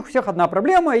растительноядные, у них у всех одна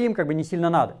проблема, им как бы не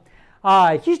сильно надо.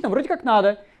 А хищным вроде как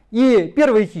надо. И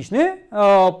первые хищные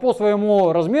по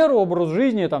своему размеру, образу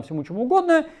жизни, там, всему чему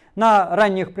угодно, на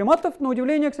ранних приматов, на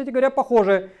удивление, кстати говоря,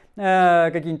 похожи.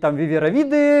 Какие-нибудь там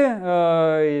виверовиды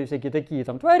и всякие такие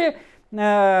там твари.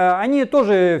 Они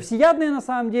тоже всеядные на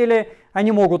самом деле.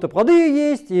 Они могут и плоды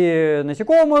есть, и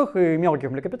насекомых, и мелких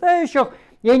млекопитающих.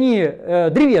 И они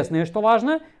древесные, что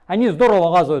важно. Они здорово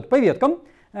лазают по веткам.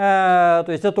 То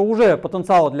есть это уже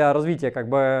потенциал для развития как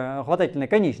бы хватательной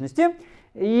конечности.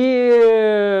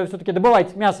 И все-таки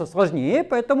добывать мясо сложнее,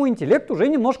 поэтому интеллект уже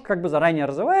немножко как бы заранее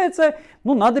развивается.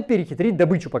 Надо перехитрить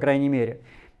добычу, по крайней мере.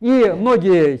 И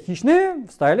многие хищные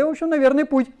встали, в общем, на верный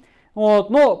путь.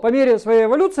 Но по мере своей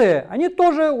эволюции они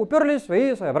тоже уперлись в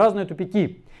свои своеобразные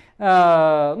тупики.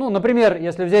 Например,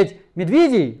 если взять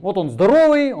медведей, вот он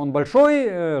здоровый, он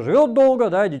большой, живет долго,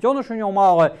 да, детенышей у него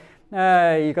мало.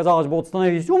 И, казалось бы, вот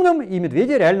становись умным, и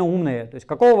медведи реально умные. То есть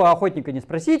какого охотника не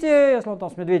спросите, если он там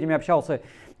с медведями общался,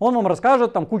 он вам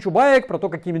расскажет там кучу баек про то,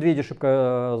 какие медведи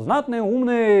шибко знатные,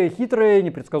 умные, хитрые,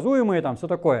 непредсказуемые, там все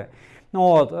такое.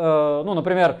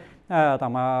 Например,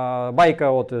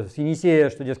 байка вот с Енисея,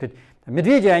 что, дескать,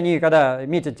 медведи, они, когда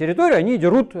метят территорию, они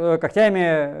дерут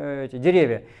когтями эти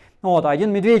деревья.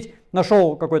 Один медведь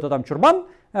нашел какой-то там чурбан,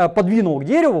 подвинул к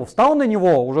дереву, встал на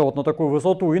него уже вот на такую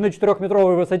высоту и на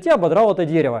 4-метровой высоте ободрал это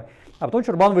дерево, а потом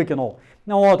чурбан выкинул.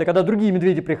 И когда другие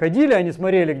медведи приходили, они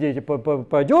смотрели, где эти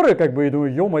подеры, как бы, и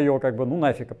думают, ё-моё, как бы,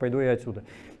 нафиг, пойду я отсюда.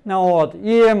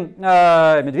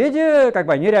 Медведи, как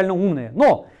бы, они реально умные.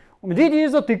 Но у медведей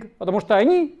есть затык, потому что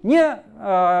они не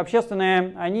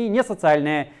общественные, они не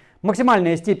социальные.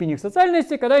 Максимальная степень их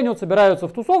социальности, когда они собираются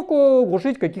в тусовку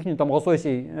глушить каких-нибудь там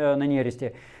лососей на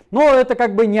нересте. Но это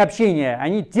как бы не общение,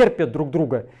 они терпят друг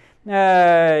друга. И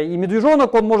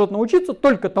медвежонок, он может научиться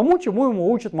только тому, чему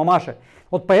ему учат мамаши.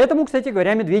 Вот поэтому, кстати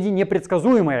говоря, медведи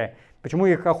непредсказуемые. Почему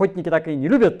их охотники так и не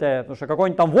любят? Потому что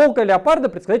какой-нибудь там волка, леопарда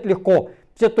предсказать легко.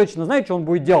 Все точно знают, что он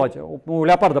будет делать. У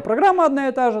леопарда программа одна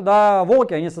и та же, да,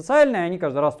 волки, они социальные, они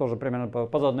каждый раз тоже примерно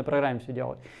по заданной программе все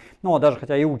делают. Даже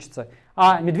хотя и учатся.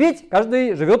 А медведь,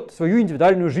 каждый живет свою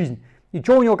индивидуальную жизнь. И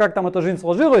что у него, как там эта жизнь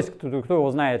сложилась, кто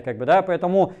его знает, как бы, да,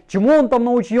 поэтому чему он там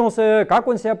научился, как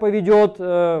он себя поведет,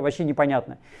 вообще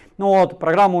непонятно.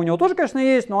 Программа у него тоже, конечно,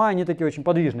 есть, но они такие очень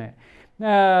подвижные.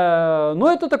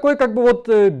 Но это такой, как бы, вот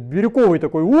бирюковый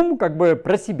такой ум, как бы,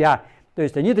 про себя. То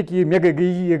есть они такие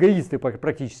мега-эгоисты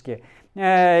практически.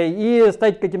 И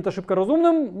стать каким-то шибко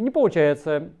разумным не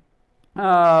получается.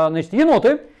 Значит,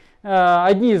 еноты,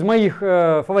 одни из моих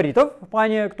фаворитов в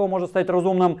плане, кто может стать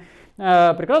разумным,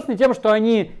 прекрасны тем, что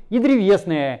они и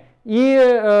древесные,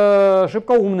 и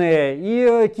шибко умные,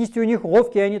 и кисти у них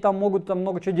ловкие, они там могут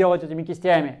много чего делать этими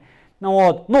кистями.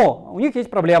 Но у них есть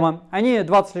проблема. Они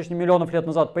 20 с лишним миллионов лет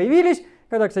назад появились,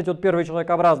 когда, кстати, вот первые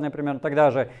человекообразные примерно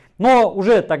тогда же. Но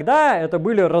уже тогда это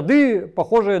были роды,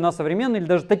 похожие на современные или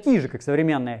даже такие же, как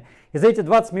современные. И за эти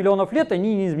 20 миллионов лет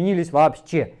они не изменились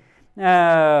вообще.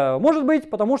 Может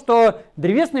быть, потому что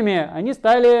древесными они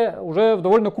стали уже в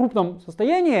довольно крупном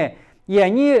состоянии, и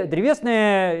они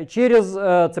древесные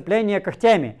через цепляние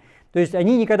когтями. То есть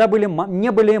они никогда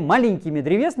не были маленькими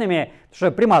древесными, потому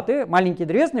что приматы, маленькие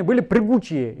древесные, были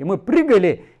прыгучие. И мы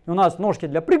прыгали, и у нас ножки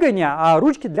для прыгания, а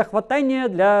ручки для хватания,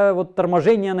 для вот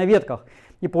торможения на ветках.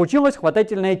 И получилась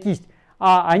хватательная кисть.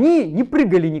 А они не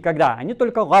прыгали никогда, они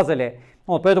только лазали.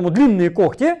 Поэтому длинные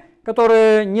когти,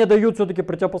 которые не дают все-таки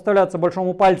противопоставляться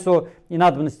большому пальцу, и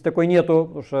надобности такой нету,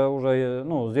 потому что уже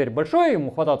зверь большой,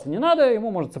 ему хвататься не надо,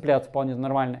 ему может цепляться вполне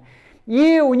нормально.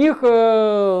 И у них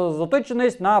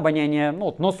заточенность на обоняние.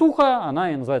 Носуха,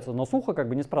 она и называется носуха, как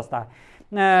бы неспроста.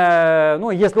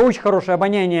 Если очень хорошее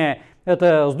обоняние,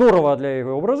 это здорово для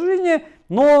его образа жизни,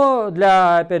 но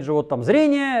для, опять же,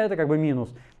 зрения это как бы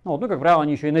минус. Как правило,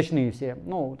 они еще и ночные все.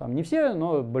 Там не все,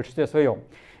 но в большинстве своем.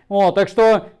 Вот, так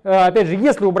что, опять же,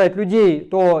 если убрать людей,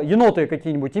 то еноты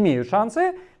какие-нибудь имеют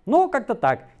шансы, но как-то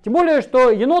так. Тем более, что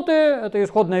еноты — это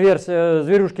исходная версия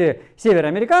зверюшки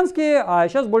североамериканские, а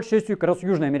сейчас большей частью как раз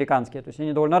южноамериканские. То есть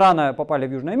они довольно рано попали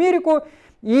в Южную Америку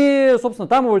и, собственно,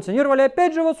 там эволюционировали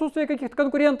опять же в отсутствии каких-то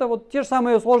конкурентов. Вот те же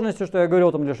самые сложности, что я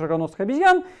говорил там для широконосых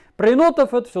обезьян, про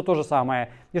енотов это все то же самое.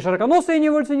 И широконосые не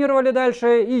эволюционировали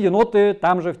дальше, и еноты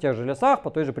там же в тех же лесах по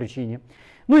той же причине.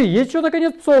 Ну и есть еще,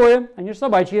 наконец, псовые, они же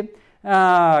собачьи,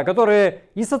 которые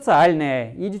и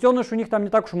социальные, и детенышей у них там не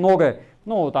так уж много.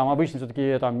 Ну, там обычно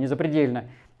все-таки там не запредельно.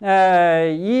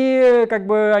 И как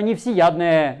бы они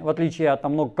всеядные, в отличие от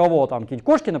там много кого, там какие-нибудь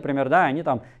кошки, например, да, они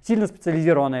там сильно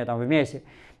специализированные там в мясе.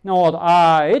 Вот,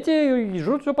 а эти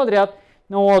жрут все подряд.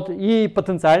 Вот, и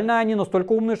потенциально они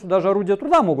настолько умные, что даже орудия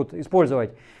труда могут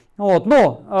использовать. Вот,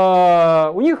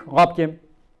 но у них лапки,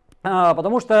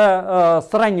 потому что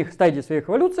с ранних стадий своей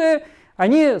эволюции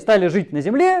они стали жить на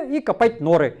земле и копать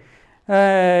норы.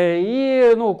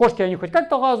 И, ну, кошки, они хоть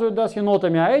как-то лазают, да, с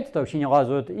енотами, а эти-то вообще не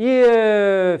лазают.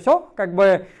 И все, как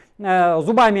бы,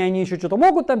 зубами они еще что-то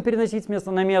могут там переносить с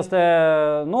места на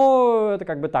место, но это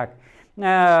как бы так.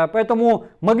 Поэтому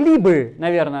могли бы,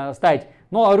 наверное, стать,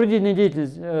 но орудийная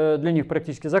деятельность для них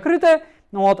практически закрыта.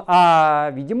 Вот,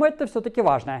 а, видимо, это все-таки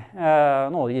важно.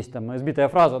 Ну, есть там избитая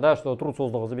фраза, да, что труд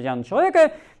создал из обезьяны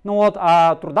человека, ну, вот,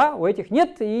 а труда у этих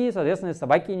нет, и, соответственно, из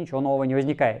собаки ничего нового не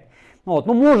возникает. Вот,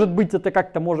 ну, может быть, это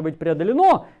как-то может быть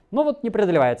преодолено, но вот не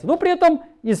преодолевается. Но при этом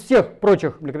из всех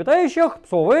прочих млекопитающих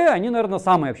псовые, они, наверное,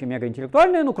 самые вообще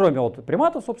мегаинтеллектуальные, ну, кроме вот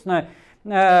приматов, собственно,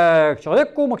 к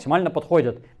человеку максимально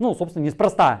подходят. Ну, собственно,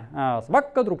 неспроста.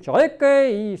 Собака, друг человека,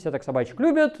 и все так собачек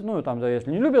любят. Ну, и там, да,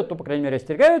 если не любят, то, по крайней мере,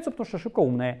 остерегаются, потому что шибко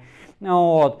умные.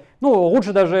 Вот. Ну,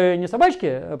 лучше даже не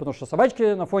собачки, потому что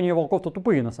собачки на фоне волков-то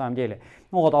тупые, на самом деле.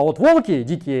 Вот. А вот волки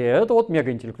дикие, это вот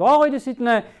мегаинтеллектуалы,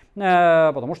 действительно,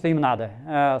 потому что им надо.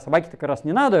 Собаке-то как раз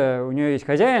не надо, у нее есть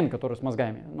хозяин, который с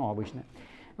мозгами, ну, обычно.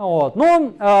 Вот.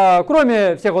 Но,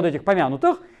 кроме всех вот этих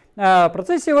помянутых, в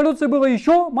процессе эволюции было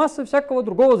еще масса всякого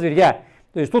другого зверья.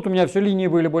 То есть тут у меня все линии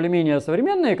были более-менее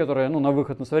современные, которые, ну, на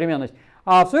выход на современность.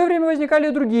 А в свое время возникали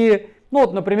и другие. Ну,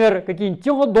 вот, например, какие-нибудь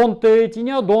телодонты,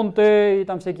 тинеодонты и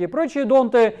там всякие прочие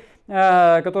донты,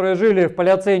 которые жили в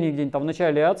палеоцене где-нибудь там в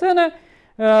начале эоцена.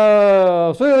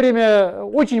 В свое время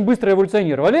очень быстро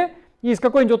эволюционировали. И из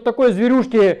какой-нибудь вот такой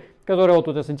зверюшки, которая вот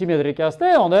тут я сантиметрики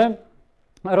оставил, да,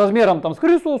 размером там с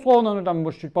крысу условно, ну там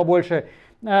может чуть побольше,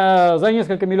 за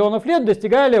несколько миллионов лет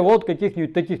достигали вот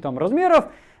каких-нибудь таких там размеров,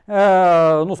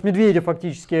 ну с медведя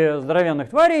фактически, здоровенных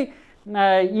тварей.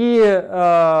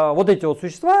 И вот эти вот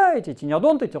существа, эти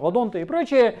тинеодонты, телодонты и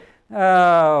прочие,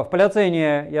 в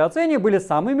палеоцене и эоцене были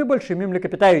самыми большими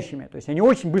млекопитающими. То есть они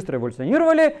очень быстро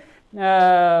эволюционировали,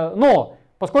 но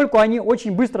поскольку они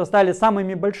очень быстро стали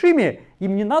самыми большими,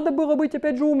 им не надо было быть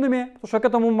опять же умными, потому что к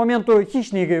этому моменту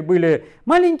хищники были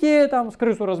маленькие, там с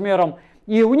крысу размером,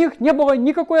 и у них не было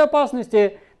никакой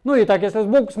опасности. Ну и так, если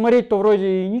сбоку смотреть, то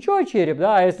вроде и ничего, череп,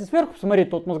 да, а если сверху смотреть,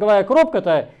 то вот мозговая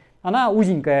коробка-то, она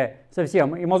узенькая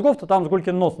совсем, и мозгов-то там с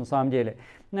гулькин нос на самом деле.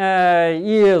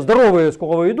 И здоровые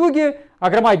скуловые дуги,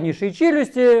 огромнейшие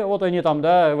челюсти, вот они там,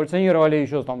 да, эволюционировали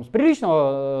еще там с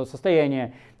приличного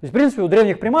состояния. То есть, в принципе, у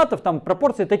древних приматов там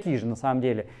пропорции такие же на самом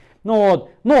деле. Ну, вот,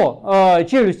 но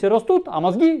челюсти растут, а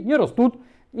мозги не растут.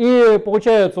 И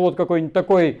получается вот какой-нибудь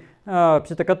такой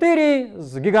пситокотерий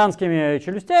с гигантскими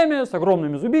челюстями, с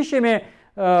огромными зубищами,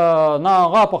 на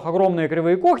лапах огромные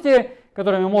кривые когти,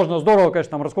 которыми можно здорово,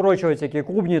 конечно, там раскурочивать всякие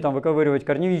клубни, там выковыривать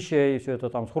корневища и все это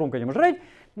там с хрумканьем жрать.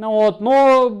 Ну, вот,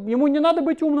 но ему не надо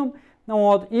быть умным. Ну,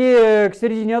 вот, и к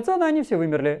середине эоцена они все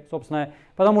вымерли, собственно,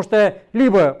 потому что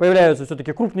либо появляются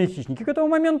все-таки крупные хищники к этому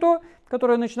моменту,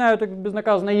 которые начинают их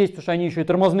безнаказанно есть, потому что они еще и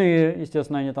тормозные,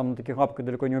 естественно, они там на таких лапках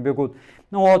далеко не убегут.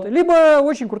 Ну, вот, либо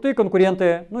очень крутые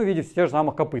конкуренты, ну, в виде тех же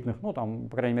самых копытных, ну, там,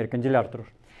 по крайней мере, канделяртруш.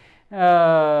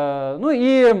 Ну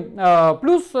и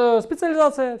плюс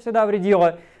специализация всегда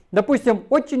вредила. Допустим,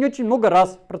 очень-очень много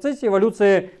раз в процессе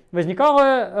эволюции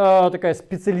возникала такая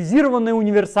специализированная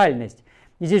универсальность.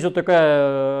 И здесь вот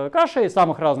такая каша из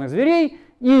самых разных зверей,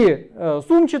 и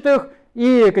сумчатых,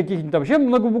 и каких-нибудь там вообще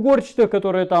многобугорчатых,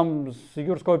 которые там с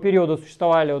юрского периода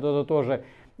существовали, вот это тоже.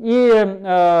 И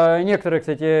некоторые,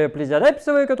 кстати,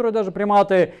 плезиодаписовые, которые даже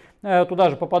приматы, туда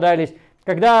же попадались.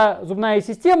 Когда зубная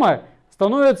система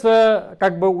становится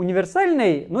как бы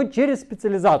универсальной, но через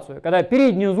специализацию. Когда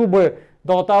передние зубы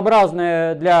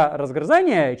долотообразные для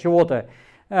разгрызания чего-то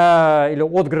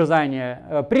или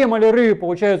отгрызания, премоляры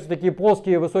получаются такие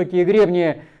плоские высокие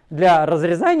гребни для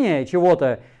разрезания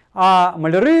чего-то, а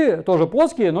маляры тоже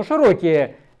плоские, но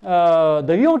широкие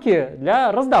давилки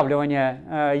для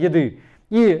раздавливания еды.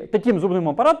 И таким зубным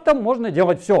аппаратом можно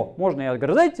делать все. Можно и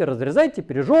отгрызать, и разрезать, и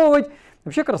пережевывать.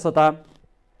 Вообще красота.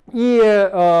 И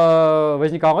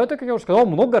возникало это, как я уже сказал,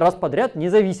 много раз подряд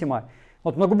независимо.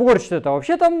 Вот многобугорчатые это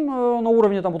вообще там на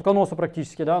уровне там, утконоса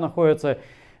практически, да, находятся.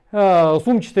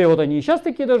 Сумчатые вот они и сейчас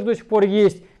такие даже до сих пор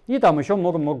есть. И там еще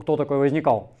много-много кто такой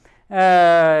возникал.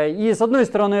 И с одной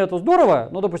стороны это здорово,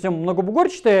 но, допустим,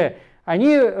 многобугорчатые,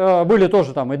 они были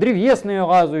тоже там и древесные,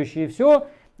 лазающие, и все.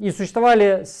 И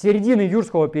существовали с середины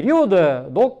юрского периода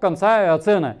до конца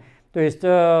Эоцена. То есть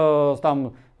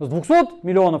там с 200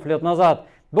 миллионов лет назад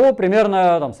до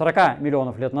примерно там, 40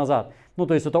 миллионов лет назад. Ну,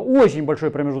 то есть это очень большой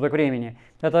промежуток времени.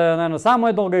 Это, наверное,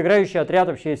 самый долгоиграющий отряд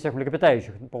вообще из всех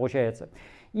млекопитающих получается.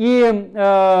 И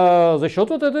за счет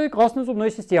вот этой классной зубной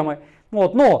системы.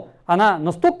 Вот, но она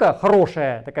настолько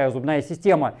хорошая, такая зубная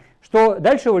система, что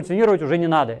дальше эволюционировать уже не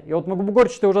надо. И вот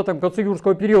многобугорчатые уже там к концу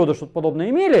юрского периода что-то подобное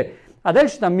имели, а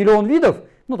дальше там миллион видов,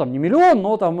 ну там не миллион,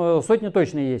 но там сотни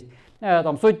точно есть.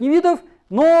 Там сотни видов,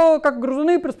 но как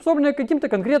грызуны приспособлены к каким-то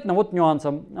конкретным вот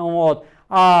нюансам. Вот.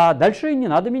 А дальше не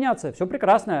надо меняться, все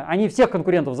прекрасно. Они всех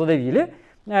конкурентов задавили,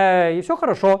 и все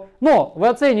хорошо. Но в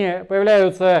Эоцене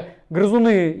появляются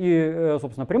грызуны и,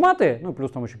 собственно, приматы, ну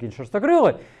плюс там еще какие-нибудь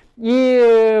шерстокрылы.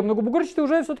 И многобугорчатые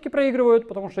уже все-таки проигрывают,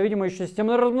 потому что, видимо, еще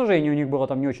системное размножение у них было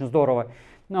там не очень здорово.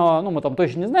 Ну, мы там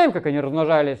точно не знаем, как они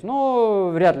размножались, но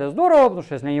вряд ли здорово, потому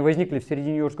что если они возникли в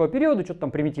середине юрского периода, что-то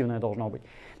там примитивное должно быть.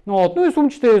 Вот. Ну и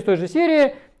сумчатые из той же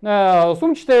серии.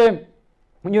 Сумчатые,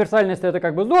 универсальность это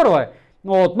как бы здорово,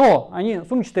 вот, но они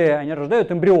сумчатые, они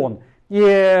рождают эмбрион. И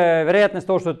вероятность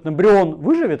того, что этот эмбрион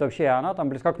выживет вообще, она там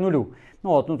близка к нулю.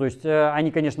 Вот, ну, то есть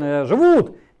они, конечно,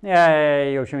 живут,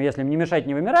 и, в общем, если им не мешать,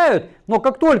 не вымирают, но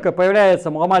как только появляется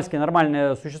маломальски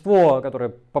нормальное существо,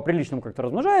 которое по-приличному как-то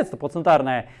размножается,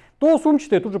 плацентарное, то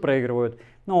сумчатые тут же проигрывают.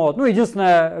 Вот. Ну,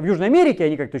 единственное, в Южной Америке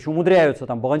они как-то еще умудряются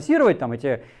там балансировать, там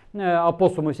эти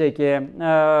опоссумы всякие,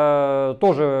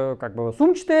 тоже как бы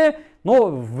сумчатые, но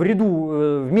в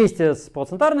ряду вместе с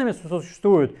плацентарными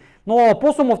существуют. Но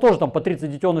опоссумов тоже там по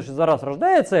 30 детенышей за раз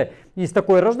рождается, и с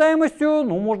такой рождаемостью,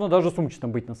 ну, можно даже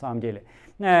сумчатым быть на самом деле,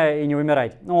 и не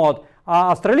вымирать. Вот.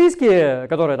 А австралийские,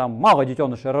 которые там мало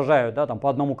детенышей рожают, да, там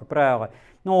по одному, как правило,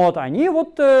 ну, вот, они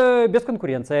вот без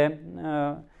конкуренции.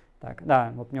 Так,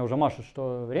 да, вот мне уже машут,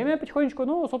 что время потихонечку,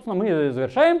 ну, собственно, мы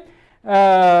завершаем.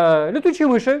 Летучие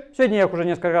мыши, сегодня я их уже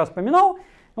несколько раз вспоминал.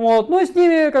 Вот, но с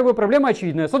ними как бы проблема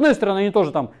очевидная. С одной стороны, они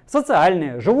тоже там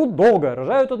социальные, живут долго,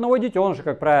 рожают одного детеныша,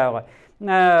 как правило,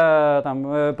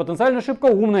 там, потенциально шибко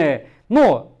умные,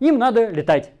 но им надо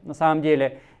летать на самом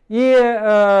деле. И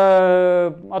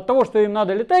от того, что им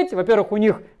надо летать, во-первых, у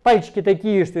них пальчики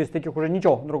такие, что из таких уже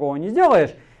ничего другого не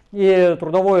сделаешь, и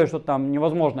трудовое что-то там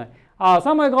невозможно. А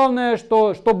самое главное,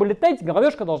 что чтобы летать,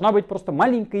 головешка должна быть просто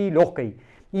маленькой и легкой.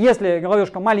 Если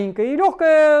головешка маленькая и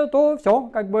легкая, то все,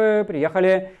 как бы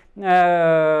приехали,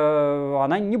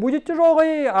 она не будет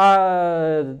тяжелой,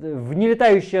 а в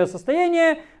нелетающее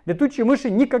состояние летучие мыши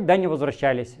никогда не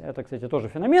возвращались. Это, кстати, тоже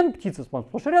феномен, птицы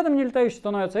сплошь рядом не летающие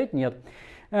становятся, а это нет.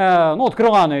 Ну вот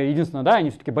крыланы, единственное, да,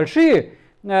 они все-таки большие,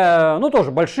 ну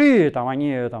тоже большие, там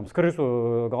они там с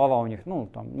крысу голова у них, ну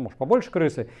там может побольше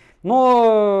крысы,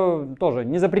 но тоже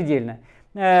не запредельно.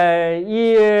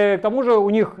 И к тому же у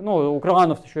них, ну, у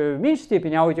крыланов еще в меньшей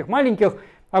степени, а у этих маленьких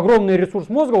огромный ресурс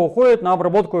мозга уходит на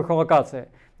обработку эхолокации.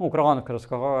 Ну, у крыланов, как раз,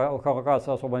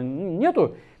 эхолокации особо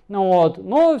нету, вот,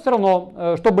 но все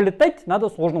равно, чтобы летать, надо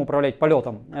сложно управлять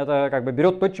полетом. Это как бы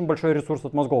берет очень большой ресурс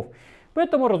от мозгов.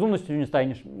 Поэтому разумностью не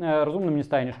станешь, разумным не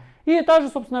станешь. И та же,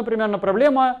 собственно, примерно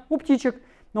проблема у птичек.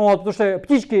 Ну, вот, потому что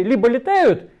птички либо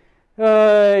летают,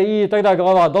 и тогда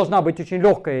голова должна быть очень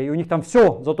легкая, и у них там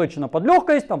все заточено под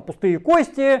легкость, там пустые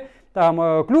кости,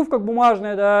 там клюв как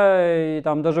бумажный, да, и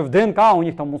там даже в ДНК, у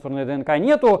них там мусорной ДНК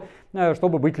нету,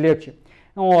 чтобы быть легче.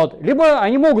 Вот. Либо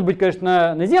они могут быть,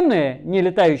 конечно, наземные, не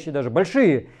летающие, даже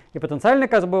большие, и потенциально,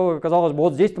 казалось бы,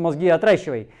 вот здесь-то мозги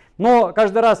отращивай. Но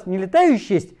каждый раз не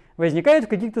летающесть возникает в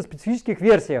каких-то специфических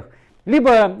версиях.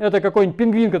 Либо это какой-нибудь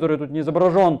пингвин, который тут не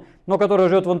изображен, но который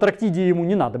живет в Антарктиде, ему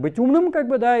не надо быть умным, как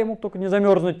бы, да, ему только не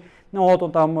замерзнуть. Ну, вот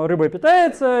он там рыбой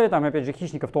питается, и там, опять же,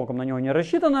 хищников толком на него не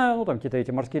рассчитано. Ну, там какие-то эти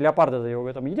морские леопарды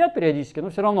его там едят периодически, но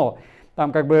все равно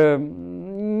там как бы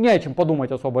не о чем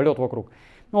подумать особо, лед вокруг.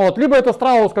 Вот. Либо это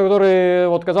страус, который,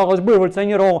 вот, казалось бы,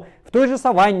 эволюционировал в той же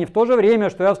саванне, в то же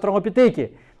время, что и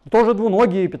австралопитеки. Тоже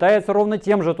двуногие, питается ровно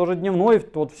тем же, тоже дневной,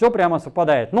 вот все прямо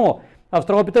совпадает. Но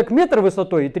австралопитек метр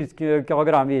высотой и 30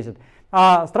 килограмм весит,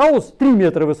 а страус 3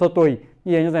 метра высотой,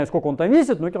 и я не знаю, сколько он там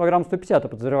весит, но килограмм 150, я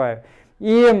подозреваю.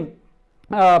 И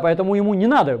поэтому ему не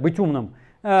надо быть умным.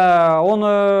 Он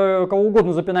кого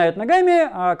угодно запинает ногами,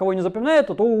 а кого не запинает,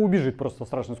 то убежит просто со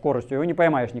страшной скоростью, его не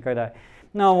поймаешь никогда.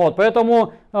 Вот,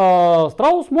 поэтому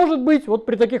страус может быть вот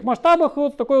при таких масштабах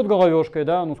вот с такой вот головешкой,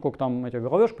 да, ну сколько там этих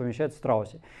головешек помещается в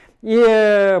страусе.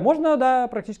 И можно, да,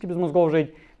 практически без мозгов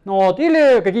жить. Вот,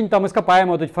 или какие-нибудь там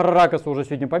ископаемые, вот эти фараракосы уже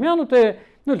сегодня помянутые,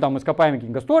 ну или там ископаемые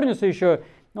какие-нибудь гасторнисы еще.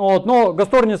 Вот, но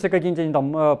гасторнисы какие-нибудь они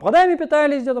там плодами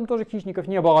питались, где там тоже хищников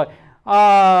не было.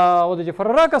 А вот эти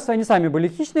фараракосы, они сами были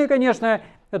хищные, конечно.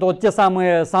 Это вот те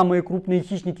самые крупные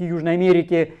хищники Южной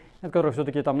Америки, от которых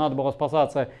все-таки там надо было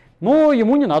спасаться. Но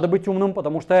ему не надо быть умным,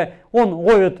 потому что он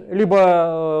ловит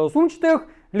либо сумчатых,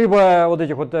 либо вот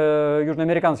этих вот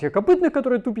южноамериканских копытных,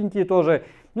 которые тупенькие тоже.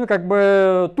 Ну, как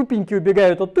бы тупенькие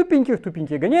убегают от тупеньких,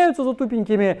 тупенькие гоняются за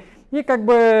тупенькими. И как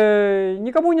бы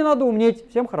никому не надо умнеть,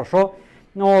 всем хорошо.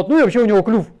 Вот. Ну и вообще у него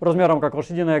клюв размером как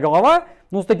лошадиная голова.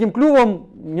 Ну, с таким клювом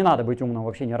не надо быть умным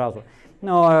вообще ни разу.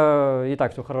 И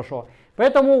так все хорошо.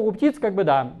 Поэтому у птиц как бы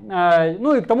да.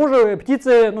 Ну и к тому же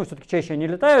птицы, ну все-таки чаще они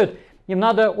летают, им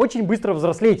надо очень быстро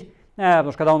взрослеть.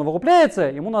 Потому что когда он вылупляется,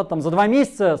 ему надо там за 2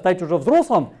 месяца стать уже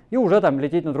взрослым и уже там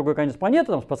лететь на другой конец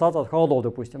планеты, там, спасаться от холодов,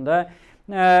 допустим, да.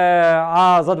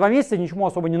 А за 2 месяца ничему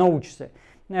особо не научишься.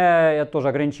 Это тоже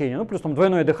ограничение. Ну, плюс там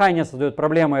двойное дыхание создает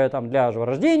проблемы там, для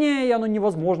живорождения, и оно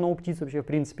невозможно у птиц вообще, в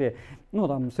принципе. Ну,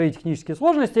 там свои технические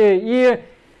сложности. И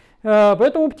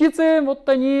поэтому птицы, вот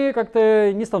они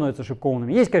как-то не становятся шибко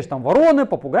умными. Есть, конечно, там вороны,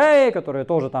 попугаи, которые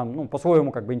тоже там, ну,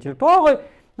 по-своему как бы интеллектуалы.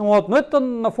 Вот, но это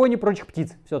на фоне прочих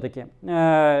птиц все-таки.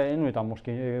 Ну и там, может,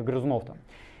 и грызунов там.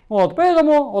 Вот,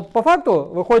 поэтому вот по факту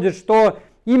выходит, что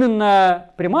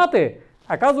именно приматы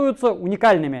оказываются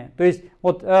уникальными. То есть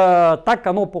вот так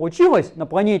оно получилось на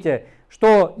планете,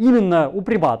 что именно у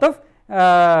приматов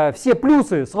все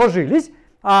плюсы сложились,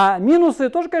 а минусы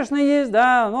тоже, конечно, есть,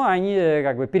 да, но они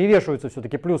как бы перевешиваются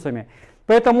все-таки плюсами.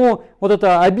 Поэтому вот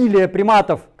это обилие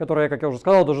приматов, которое, как я уже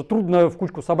сказал, даже трудно в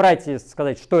кучку собрать и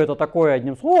сказать, что это такое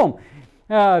одним словом,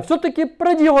 все-таки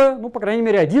породило, ну, по крайней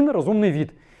мере, один разумный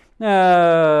вид.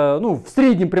 Ну, в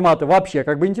среднем приматы вообще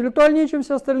как бы интеллектуальнее, чем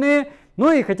все остальные,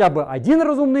 ну и хотя бы один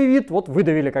разумный вид вот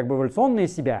выдавили как бы эволюционно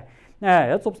из себя.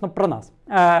 Это, собственно, про нас.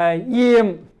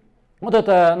 И вот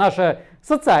эта наша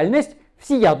социальность,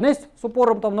 всеядность с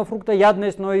упором там на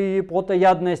фруктоядность, но и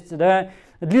плотоядность, да,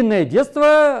 длинное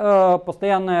детство,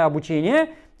 постоянное обучение,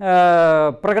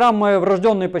 программы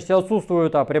врожденные почти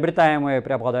отсутствуют, а приобретаемые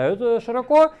преобладают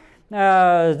широко,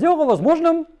 сделало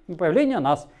возможным появление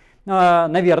нас.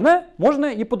 Наверное, можно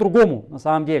и по-другому на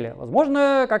самом деле.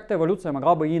 Возможно, как-то эволюция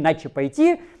могла бы иначе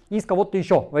пойти и из кого-то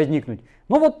еще возникнуть.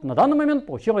 Но вот на данный момент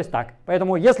получилось так.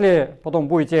 Поэтому если потом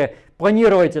будете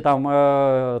планировать и там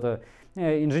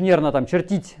инженерно там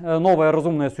чертить новое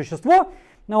разумное существо,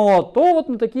 вот, то вот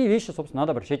на такие вещи, собственно,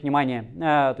 надо обращать внимание.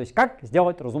 То есть как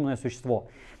сделать разумное существо.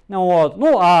 Вот.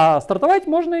 Ну, а стартовать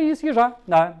можно и с ежа,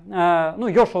 да. Ну,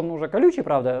 еж он уже колючий,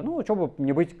 правда, ну, что бы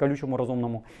не быть колючему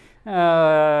разумному.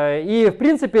 И, в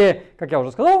принципе, как я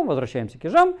уже сказал, возвращаемся к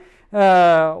ежам,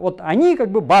 вот они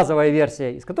как бы базовая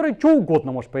версия, из которой что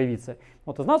угодно может появиться.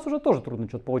 Вот из нас уже тоже трудно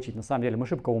что-то получить, на самом деле, мы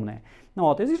шибко умные.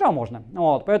 Вот, из ежа можно.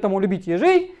 Вот, поэтому любите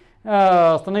ежей,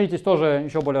 становитесь тоже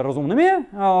еще более разумными,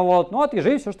 вот, но от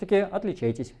ежей все-таки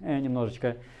отличайтесь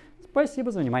немножечко. Спасибо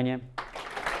за внимание.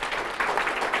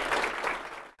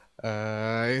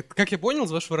 Как я понял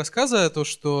из вашего рассказа, то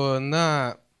что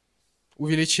на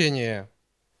увеличение,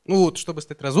 ну вот, чтобы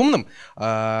стать разумным,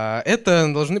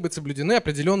 это должны быть соблюдены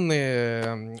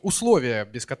определенные условия,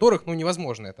 без которых, ну,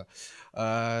 невозможно это.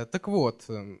 Так вот,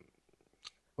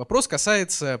 вопрос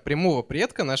касается прямого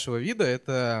предка нашего вида,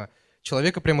 это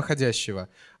человека прямоходящего.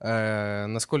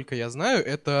 Насколько я знаю,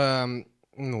 это,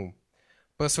 ну,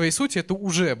 по своей сути, это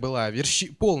уже была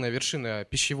полная вершина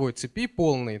пищевой цепи,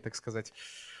 полный, так сказать,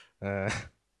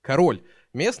 король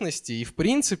местности, и в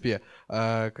принципе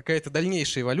какая-то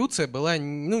дальнейшая эволюция была,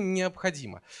 ну,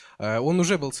 необходима. Он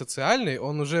уже был социальный,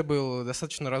 он уже был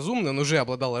достаточно разумный, он уже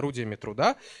обладал орудиями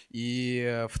труда,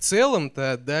 и в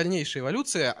целом-то дальнейшая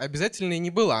эволюция обязательной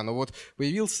не была. Но вот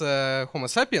появился Homo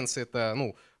sapiens, это,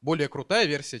 ну, более крутая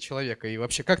версия человека. И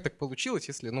вообще, как так получилось,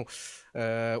 если, ну,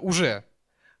 уже,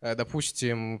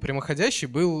 допустим, прямоходящий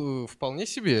был вполне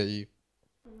себе и...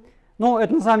 Ну,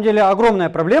 это на самом деле огромная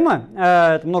проблема,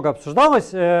 это много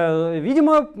обсуждалось.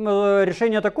 Видимо,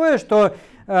 решение такое, что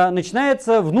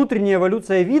начинается внутренняя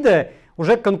эволюция вида,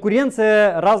 уже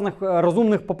конкуренция разных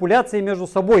разумных популяций между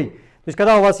собой. То есть,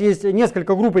 когда у вас есть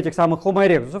несколько групп этих самых Homo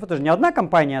erectus, это же не одна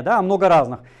компания, да, а много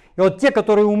разных. И вот те,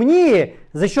 которые умнее,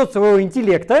 за счет своего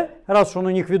интеллекта, раз уж он у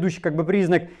них ведущий как бы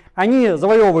признак, они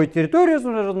завоевывают территорию,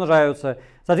 размножаются.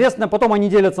 Соответственно, потом они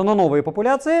делятся на новые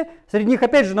популяции. Среди них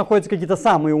опять же находятся какие-то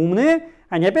самые умные,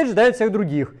 они опять же давят всех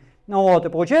других. Вот, и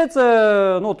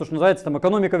получается, ну, то, что называется там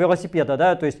экономика велосипеда,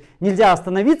 да, то есть нельзя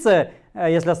остановиться,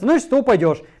 если остановишься, то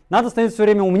упадешь. Надо становиться все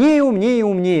время умнее, умнее и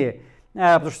умнее.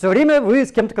 Потому что все время вы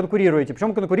с кем-то конкурируете.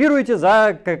 Причем конкурируете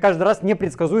за каждый раз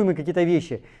непредсказуемые какие-то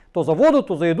вещи. То за воду,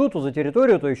 то за еду, то за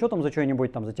территорию, то еще там за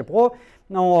что-нибудь, там за тепло.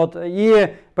 Вот.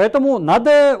 И поэтому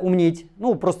надо умнеть.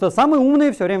 Ну, просто самые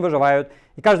умные все время выживают.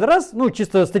 И каждый раз, ну,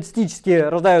 чисто статистически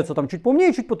рождаются там чуть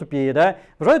поумнее, чуть потупее, да.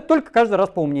 Выживают только каждый раз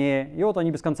поумнее. И вот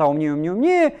они без конца умнее, умнее,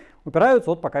 умнее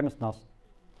упираются вот пока вместо нас.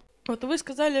 Вот вы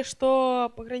сказали,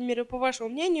 что, по крайней мере, по вашему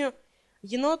мнению,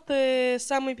 еноты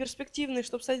самые перспективные,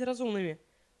 чтобы стать разумными.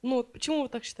 Ну, почему вы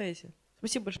так считаете?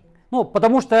 Спасибо большое. Ну,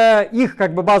 потому что их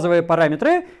как бы базовые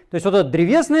параметры, то есть вот эта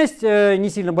древесность, не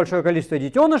сильно большое количество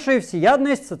детенышей,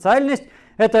 всеядность, социальность,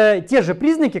 это те же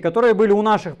признаки, которые были у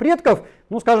наших предков,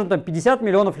 ну, скажем, там 50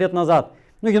 миллионов лет назад.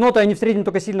 Ну, еноты, они в среднем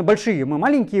только сильно большие, мы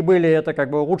маленькие были, это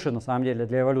как бы лучше на самом деле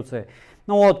для эволюции.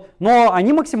 Ну, вот. Но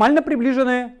они максимально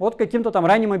приближены вот к каким-то там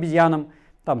ранним обезьянам.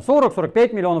 Там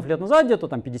 40-45 миллионов лет назад, где-то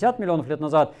там 50 миллионов лет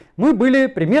назад, мы были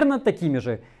примерно такими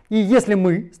же. И если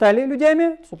мы стали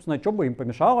людьми, собственно, что бы им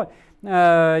помешало,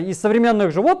 из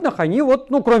современных животных они вот,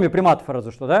 ну, кроме приматов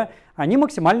разве что, да, они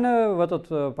максимально в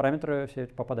этот параметр все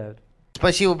попадают.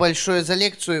 Спасибо большое за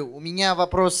лекцию. У меня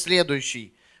вопрос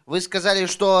следующий. Вы сказали,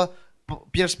 что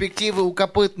перспективы у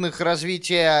копытных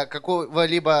развития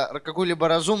какой-либо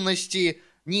разумности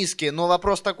низкие. Но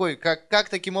вопрос такой, как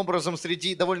таким образом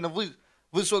среди довольно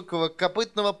высокого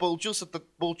копытного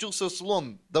получился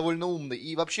слон довольно умный?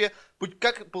 И вообще,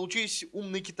 как получились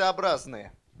умные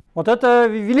китообразные? Вот это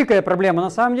великая проблема на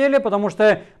самом деле, потому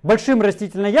что большим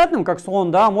растительноядным, как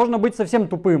слон, да, можно быть совсем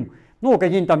тупым. Ну,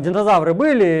 какие-нибудь там динозавры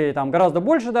были, там гораздо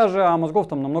больше даже, а мозгов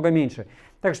там намного меньше.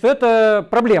 Так что это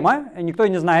проблема, никто и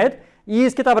не знает. И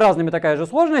с китообразными такая же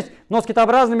сложность, но с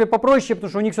китообразными попроще, потому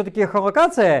что у них все-таки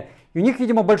эхолокация, и у них,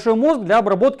 видимо, большой мозг для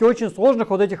обработки очень сложных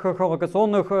вот этих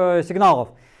эхолокационных сигналов.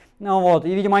 Вот.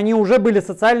 И, видимо, они уже были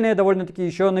социальные довольно-таки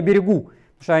еще на берегу,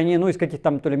 потому что они, ну, из каких-то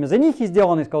там то ли мезонихий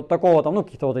сделаны, из какого-то такого там, ну,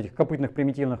 каких-то вот этих копытных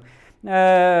примитивных.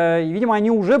 И, видимо, они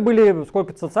уже были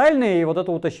сколько-то социальные и вот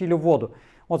это утащили в воду.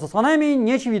 Вот со слонами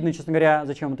не очевидно, честно говоря,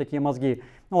 зачем такие мозги.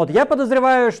 Вот, я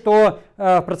подозреваю, что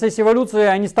в процессе эволюции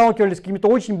они сталкивались с какими-то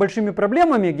очень большими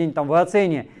проблемами где-нибудь там в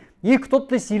Эоцене. Их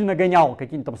кто-то сильно гонял,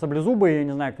 какие-нибудь там саблезубые, я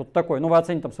не знаю, кто-то такой. Ну, в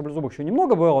Эоцене там саблезубых еще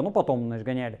немного было, но потом, значит,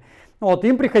 гоняли. Вот,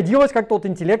 им приходилось как-то вот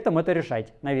интеллектом это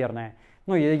решать, наверное.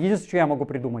 Ну, единственное, что я могу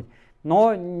придумать.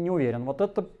 Но не уверен. Вот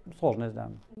это сложность,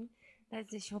 да. Да,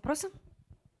 здесь еще вопросы?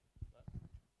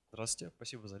 Здравствуйте,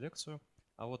 спасибо за лекцию.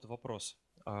 А вот вопрос.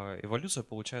 Эволюция,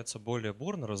 получается, более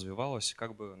бурно развивалась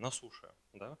как бы на суше,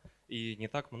 да? И не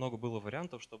так много было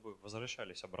вариантов, чтобы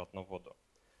возвращались обратно в воду.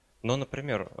 Но,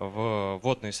 например, в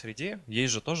водной среде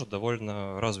есть же тоже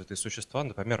довольно развитые существа,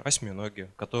 например,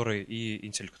 осьминоги, которые и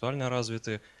интеллектуально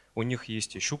развиты, у них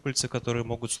есть и щупальца, которые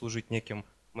могут служить неким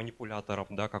манипулятором,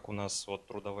 да, как у нас вот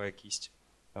трудовая кисть.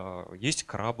 Есть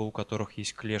крабы, у которых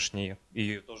есть клешни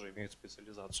и тоже имеют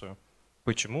специализацию.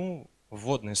 Почему в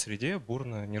водной среде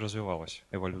бурно не развивалась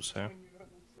эволюция?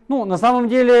 Ну, на самом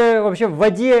деле, вообще в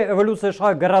воде эволюция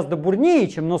шла гораздо бурнее,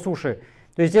 чем на суше.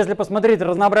 То есть, если посмотреть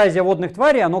разнообразие водных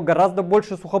тварей, оно гораздо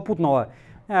больше сухопутного.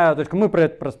 То есть, мы про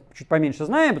это чуть поменьше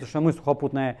знаем, потому что мы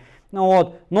сухопутные.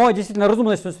 Вот. Но действительно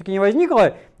разумность все-таки не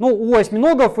возникла. Ну, у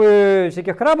осьминогов и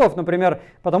всяких крабов, например,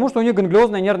 потому что у них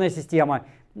ганглиозная нервная система.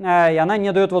 И она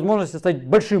не дает возможности стать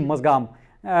большим мозгам.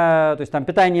 То есть там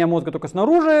питание мозга только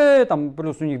снаружи, там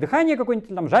плюс у них дыхание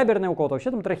какое-нибудь, там жаберное, у кого-то вообще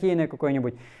там трахейное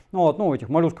какое-нибудь, вот, ну, у этих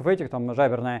моллюсков этих там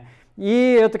жаберное.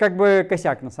 И это как бы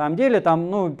косяк на самом деле, там,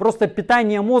 ну, просто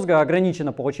питание мозга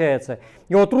ограничено получается.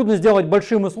 Его трудно сделать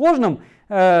большим и сложным,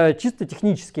 чисто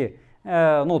технически,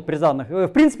 ну, вот при данных. В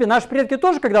принципе, наши предки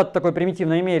тоже когда-то такое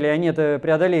примитивно имели, они это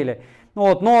преодолели.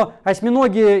 Вот, но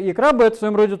осьминоги и крабы это в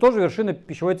своем роде тоже вершина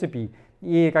пищевой цепи.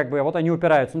 И как бы вот они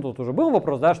упираются. Ну, тут уже был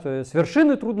вопрос, да, что с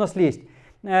вершины трудно слезть.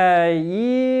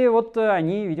 И вот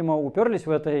они, видимо, уперлись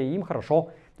в это, и им хорошо.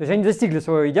 То есть они достигли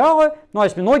своего идеала, но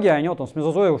осьминоги, они вот там с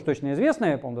мезозоя уж точно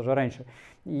известные, по-моему, даже раньше.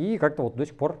 И как-то вот до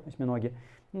сих пор осьминоги.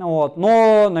 Вот.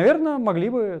 Но, наверное, могли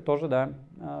бы тоже, да,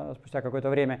 спустя какое-то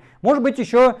время. Может быть,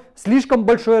 еще слишком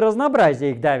большое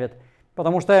разнообразие их давит.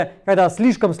 Потому что когда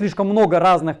слишком много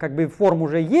разных как бы форм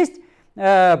уже есть,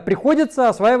 приходится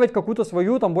осваивать какую-то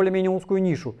свою там более-менее узкую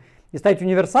нишу. И стать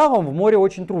универсалом в море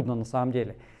очень трудно на самом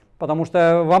деле. потому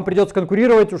что вам придется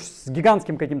конкурировать уж с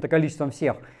гигантским каким-то количеством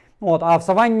всех. Вот, а в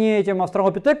саванне этим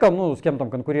австралопитекам, ну, с кем там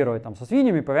конкурировать, там, со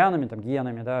свиньями, павианами, там,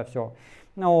 гиенами, да, все.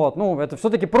 Вот, ну, это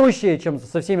все-таки проще, чем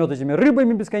со всеми вот этими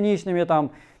рыбами бесконечными,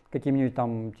 там, какими-нибудь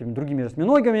там теми другими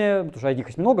осьминогами, потому что одних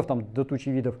осьминогов там до тучи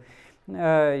видов, и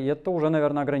это уже,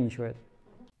 наверное, ограничивает.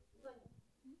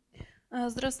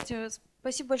 Здравствуйте,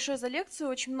 спасибо большое за лекцию,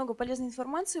 очень много полезной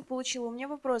информации получила. У меня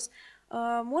вопрос,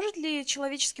 может ли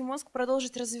человеческий мозг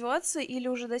продолжить развиваться или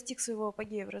уже достиг своего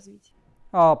апогея в развитии?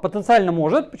 Потенциально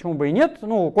может, почему бы и нет.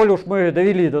 Ну, коли уж мы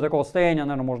довели до такого состояния,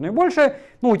 наверное, можно и больше.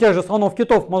 Ну, у тех же слонов,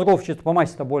 китов мозгов чисто по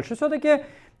массе-то больше все-таки.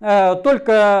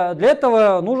 Только для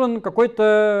этого нужен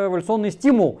какой-то эволюционный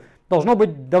стимул. Должно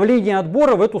быть давление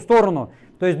отбора в эту сторону.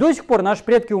 То есть до сих пор наши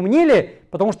предки умнели,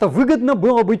 потому что выгодно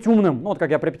было быть умным. Ну, вот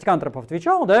как я про пятикантропов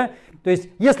отвечал, да. То есть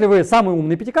если вы самый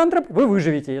умный пятикантроп, вы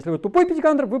выживете. Если вы тупой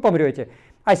пятикантроп, вы помрете.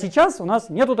 А сейчас у нас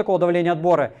нету такого давления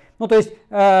отбора. Ну, то есть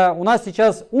у нас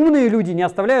сейчас умные люди не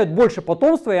оставляют больше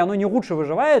потомства, и оно не лучше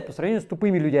выживает по сравнению с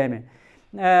тупыми людьми.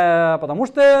 Потому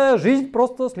что жизнь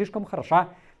просто слишком хороша.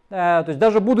 То есть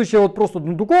даже будучи вот просто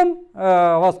дундуком,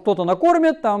 вас кто-то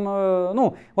накормит, там,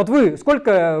 ну, вот вы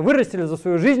сколько вырастили за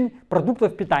свою жизнь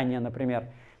продуктов питания, например,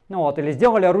 ну, вот, или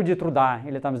сделали орудие труда,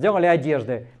 или там сделали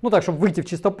одежды, ну, так, чтобы выйти в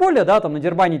чисто поле, да, там,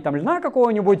 надербанить там льна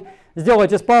какого-нибудь,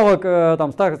 сделать из палок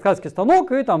там ткацкий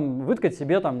станок и там выткать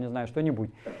себе там, не знаю, что-нибудь.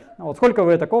 Вот сколько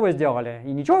вы такого сделали?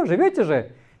 И ничего, живете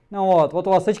же. Вот у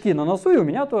вас очки на носу, и у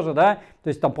меня тоже, да, то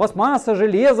есть там пластмасса,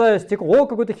 железо, стекло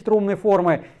какой-то хитроумной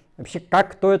формы. Вообще,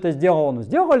 как кто это сделал? Ну,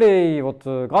 сделали, и вот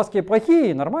глазки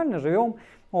плохие, нормально живем.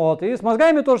 Вот, и с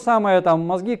мозгами то же самое, там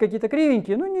мозги какие-то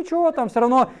кривенькие, ну ничего, там все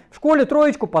равно в школе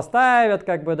троечку поставят,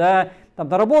 как бы, да, там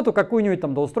на работу какую-нибудь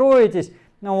там доустроитесь,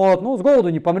 вот, ну с голоду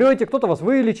не помрете, кто-то вас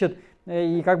вылечит,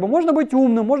 и как бы можно быть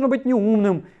умным, можно быть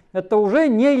неумным, это уже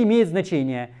не имеет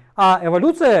значения. А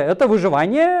эволюция — это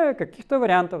выживание каких-то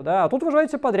вариантов, да, а тут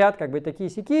выживают все подряд, как бы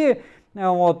такие-сякие,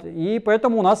 вот, и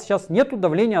поэтому у нас сейчас нету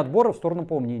давления отбора в сторону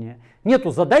поумнения,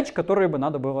 нету задач, которые бы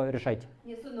надо было решать.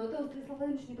 Нет, ну это Станислав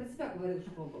Владимирович не про себя говорил,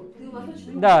 что ты у нас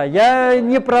очень... Да, я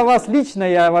не про вас лично,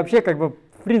 я вообще как бы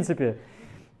в принципе.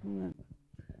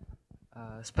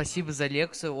 Спасибо за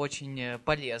лекцию, очень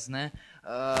полезная.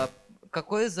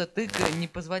 Какой затык не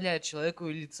позволяет человеку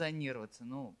эволюционироваться?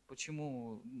 Ну,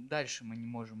 почему дальше мы не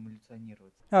можем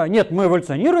эволюционировать? Нет, мы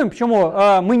эволюционируем. Почему?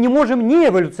 Мы не можем не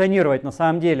эволюционировать на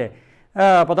самом деле.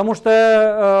 Потому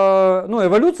что ну,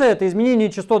 эволюция — это изменение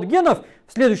частот генов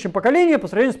в следующем поколении по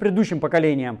сравнению с предыдущим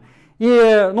поколением.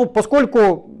 И ну,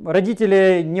 поскольку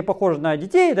родители не похожи на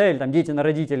детей, да, или там дети на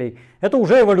родителей, это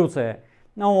уже эволюция.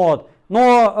 Вот.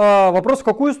 Но вопрос в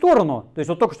какую сторону? То есть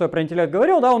вот только что я про интеллект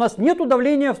говорил, да, у нас нету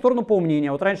давления в сторону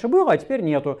поумнения. Вот раньше было, а теперь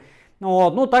нету.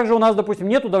 Вот. Ну также у нас, допустим,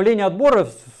 нету давления отбора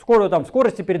в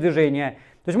скорости передвижения.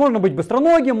 То есть можно быть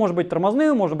быстроногим, может быть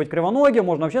тормозным, может быть кривоногим,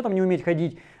 можно вообще там не уметь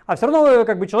ходить. А все равно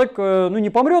как бы человек ну, не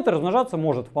помрет и размножаться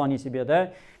может вполне себе,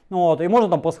 да. Вот. И можно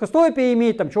там плоскостопие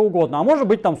иметь, там что угодно, а может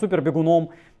быть там супербегуном.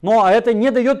 Но это не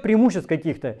дает преимуществ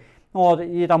каких-то. Вот,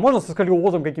 и там можно со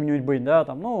сколиозом каким-нибудь быть, да,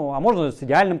 там, ну, а можно с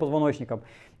идеальным позвоночником.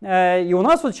 И у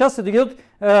нас вот сейчас идет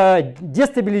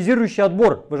дестабилизирующий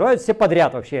отбор, выживают все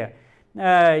подряд вообще.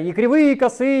 И кривые, и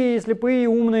косые, и слепые, и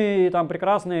умные, и там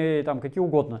прекрасные, и там какие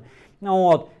угодно.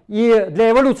 Вот. И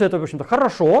для эволюции это, в общем-то,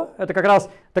 хорошо, это как раз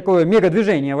такое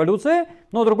мега-движение эволюции,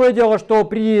 но другое дело, что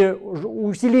при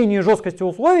усилении жесткости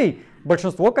условий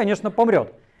большинство, конечно,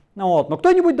 помрет. Вот. Но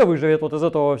кто-нибудь да выживет вот из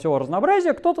этого всего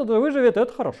разнообразия, кто-то да выживет,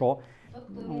 это хорошо. Тот,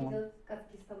 кто видел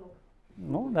ткацкий станок.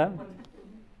 Ну да.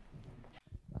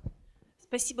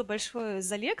 Спасибо большое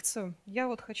за лекцию. Я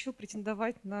вот хочу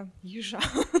претендовать на ежа.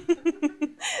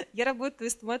 Я работаю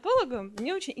стоматологом.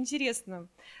 Мне очень интересно,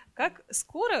 как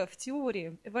скоро в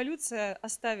теории эволюция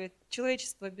оставит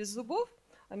человечество без зубов,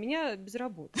 а меня без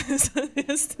работы,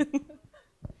 соответственно.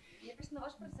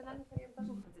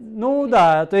 Ну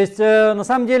да, то есть на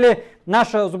самом деле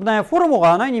наша зубная формула,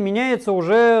 она не меняется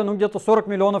уже ну, где-то 40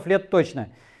 миллионов лет точно.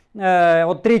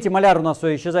 Вот третий маляр у нас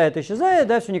все исчезает,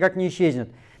 да, все никак не исчезнет.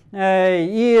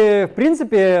 И в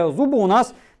принципе зубы у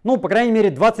нас, ну по крайней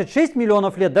мере 26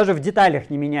 миллионов лет даже в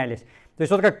деталях не менялись. То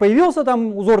есть вот как появился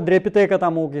там узор дриопитека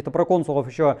там у каких-то проконсулов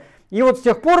еще, и вот с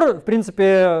тех пор, в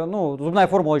принципе, ну, зубная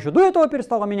формула еще до этого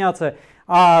перестала меняться,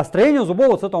 а строение зубов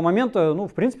вот с этого момента, ну,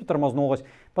 в принципе, тормознулось.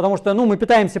 Потому что, ну, мы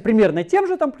питаемся примерно тем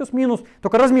же, там, плюс-минус,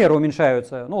 только размеры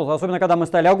уменьшаются. Ну, особенно, когда мы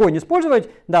стали огонь использовать,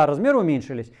 да, размеры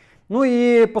уменьшились. Ну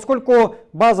и поскольку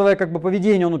базовое как бы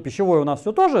поведение, ну, пищевое у нас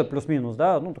все тоже плюс-минус,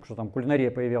 да, ну, так что там кулинария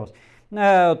появилась,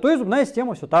 то и зубная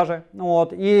система все та же.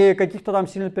 Вот. И каких-то там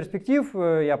сильных перспектив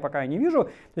я пока не вижу. То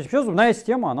есть вообще зубная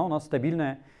система, она у нас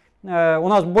стабильная. У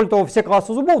нас, более того, все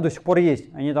классы зубов до сих пор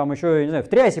есть. Они там еще, не знаю, в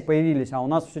триасе появились, а у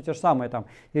нас все те же самые там.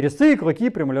 И резцы, и клыки,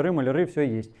 премоляры, маляры, все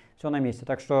есть. Все на месте.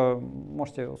 Так что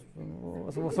можете,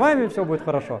 с вами все будет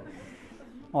хорошо.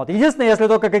 Вот. Единственное, если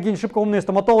только какие-нибудь шибко умные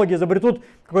стоматологи изобретут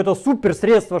какое-то супер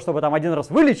средство, чтобы там один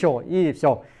раз вылечил, и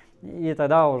все. И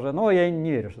тогда уже, ну, я не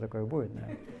верю, что такое будет. Да.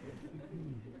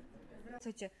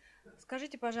 Здравствуйте.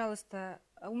 Скажите, пожалуйста,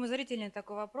 умозрительный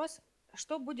такой вопрос.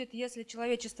 Что будет, если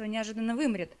человечество неожиданно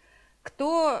вымрет?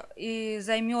 Кто и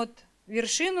займет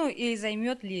вершину и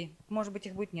займет ли? Может быть,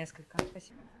 их будет несколько.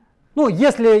 Спасибо. Ну,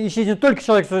 если исчезнет только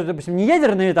человек, что, допустим, не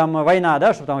ядерная там война,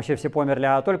 да, чтобы там вообще все померли,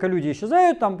 а только люди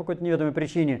исчезают там по какой-то неведомой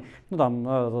причине, ну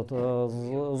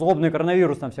там злобный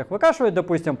коронавирус там всех выкашивает,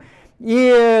 допустим.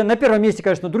 И на первом месте,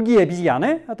 конечно, другие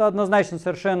обезьяны, это однозначно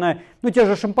совершенно, ну те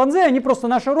же шимпанзе, они просто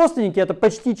наши родственники, это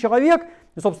почти человек,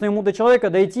 и, собственно, ему до человека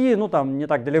дойти, ну там не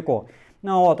так далеко.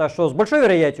 Ну, вот, а что, с большой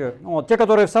вероятностью, вот, те,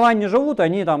 которые в саванне живут,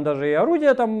 они там даже и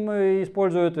орудия там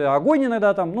используют, и огонь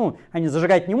иногда там, ну, они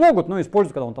зажигать не могут, но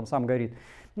используют, когда он там сам горит.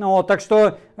 Ну, вот, так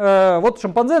что вот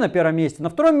шимпанзе на первом месте. На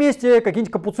втором месте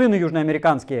какие-нибудь капуцины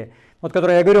южноамериканские, вот,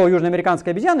 которые, я говорил,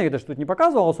 южноамериканские обезьяны, их даже тут не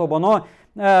показывал особо, но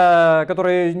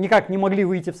которые никак не могли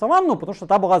выйти в саванну, потому что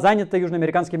та была занята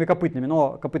южноамериканскими копытными,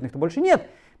 но копытных-то больше нет,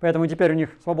 поэтому теперь у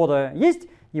них свобода есть,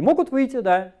 и могут выйти,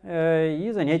 да, и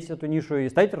занять эту нишу, и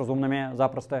стать разумными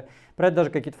запросто. Про это даже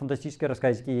какие-то фантастические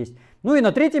рассказики есть. Ну и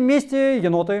на третьем месте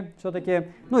еноты все-таки.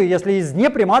 Ну и если из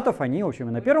неприматов, они, в общем,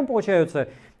 и на первом получаются.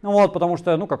 Ну вот, потому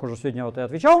что, ну как уже сегодня вот я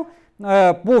отвечал,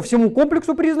 по всему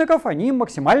комплексу признаков они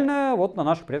максимально вот на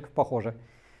наших предков похожи.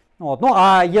 Вот. Ну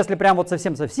а если прям вот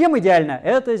совсем-совсем идеально,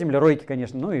 это землеройки,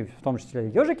 конечно, ну и в том числе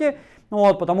ежики,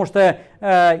 вот, потому что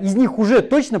из них уже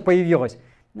точно появилось.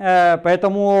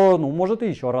 Поэтому, ну, может и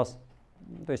еще раз.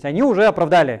 То есть они уже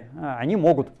оправдали, они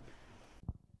могут.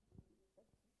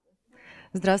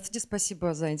 Здравствуйте,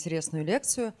 спасибо за интересную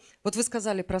лекцию. Вот вы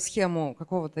сказали про схему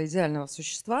какого-то идеального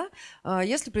существа.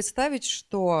 Если представить,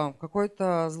 что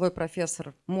какой-то злой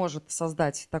профессор может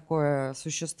создать такое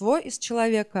существо из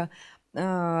человека,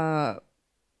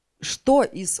 что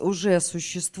из уже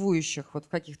существующих вот в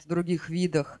каких-то других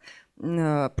видах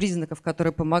признаков,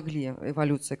 которые помогли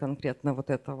эволюции конкретно вот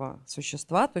этого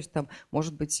существа, то есть там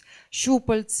может быть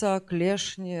щупальца,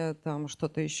 клешни, там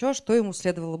что-то еще, что ему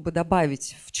следовало бы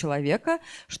добавить в человека,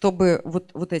 чтобы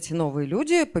вот эти новые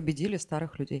люди победили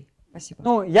старых людей. Спасибо.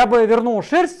 Ну, я бы вернул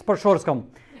шерсть по шерсткам,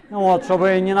 вот,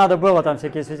 чтобы не надо было там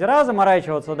всякие свитера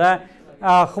заморачиваться, да.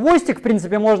 А хвостик, в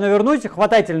принципе, можно вернуть,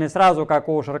 хватательный сразу, как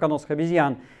у широконосых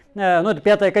обезьян. Ну, это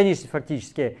пятая конечность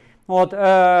фактически. Вот,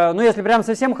 ну, если прям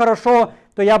совсем хорошо,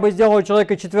 то я бы сделал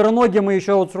человека четвероногим и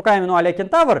еще вот с руками, ну, а-ля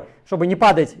кентавр, чтобы не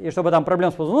падать, и чтобы там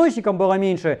проблем с позвоночником было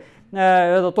меньше.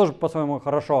 Это тоже по-своему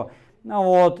хорошо.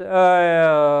 Вот,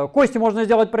 кости можно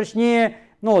сделать прочнее.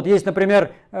 Ну, вот есть,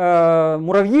 например,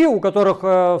 муравьи, у которых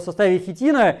в составе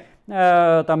хитина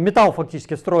там металл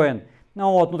фактически встроен.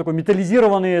 Вот, ну, такой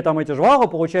металлизированные там эти жвалы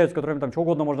получаются, которыми там что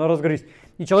угодно можно разгрызть.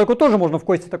 И человеку тоже можно в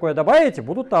кости такое добавить, и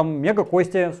будут там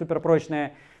мега-кости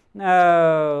суперпрочные.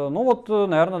 Ну вот,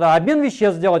 наверное, да. Обмен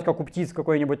веществ сделать, как у птиц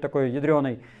какой-нибудь такой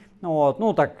ядреный. Вот,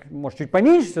 ну так, может, чуть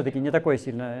поменьше все-таки, не такой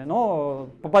сильно, но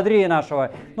поподрее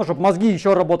нашего. Ну, чтобы мозги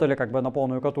еще работали как бы на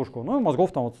полную катушку. Ну, и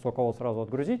мозгов там вот столько вот сразу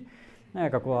отгрузить,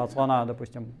 как от слона,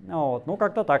 допустим. Вот, ну,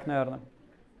 как-то так, наверное.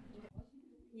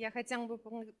 Я хотела бы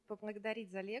поблагодарить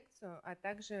за лекцию, а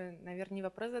также, наверное, не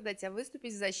вопрос задать, а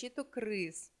выступить в защиту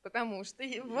крыс, потому что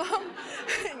вам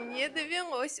не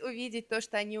довелось увидеть то,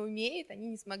 что они умеют, они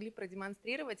не смогли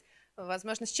продемонстрировать.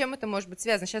 Возможно, с чем это может быть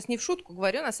связано? Сейчас не в шутку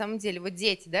говорю, на самом деле, вот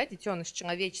дети, да, детеныш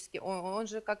человеческий, он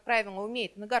же, как правило,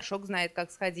 умеет, на горшок знает, как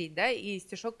сходить, да, и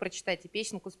стишок прочитать, и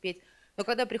песенку спеть. Но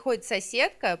когда приходит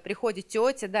соседка, приходит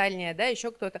тетя дальняя, да,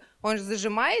 еще кто-то, он же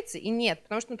зажимается и нет,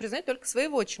 потому что он признает только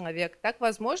своего человека. Так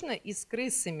возможно и с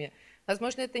крысами.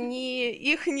 Возможно, это не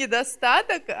их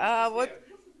недостаток, а вот,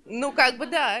 ну как бы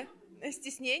да,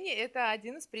 стеснение – это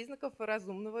один из признаков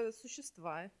разумного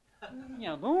существа.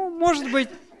 Не, ну может быть,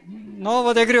 но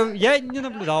вот я говорю, я не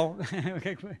наблюдал.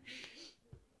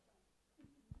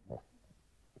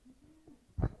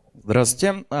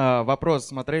 Здравствуйте. Вопрос.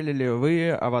 Смотрели ли вы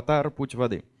 «Аватар. Путь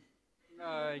воды»?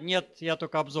 Нет, я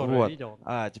только обзоры вот. видел.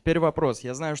 Теперь вопрос.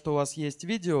 Я знаю, что у вас есть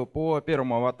видео по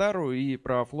первому «Аватару» и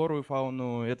про флору и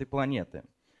фауну этой планеты.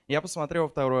 Я посмотрел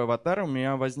второй «Аватар», у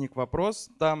меня возник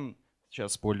вопрос. Там,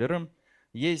 сейчас спойлеры,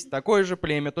 есть такое же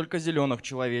племя, только зеленых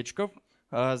человечков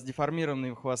с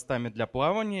деформированными хвостами для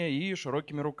плавания и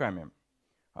широкими руками.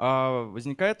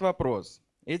 Возникает вопрос.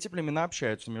 Эти племена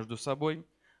общаются между собой.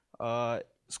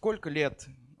 Сколько лет,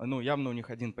 ну явно у них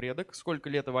один предок, сколько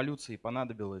лет эволюции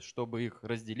понадобилось, чтобы их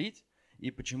разделить?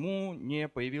 И почему не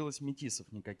появилось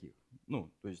метисов никаких? Ну,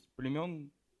 то есть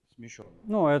племен смещенных.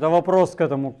 Ну, это вопрос к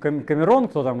этому Камерон,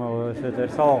 кто там его все это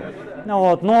рисовал. Ну,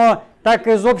 вот. Но так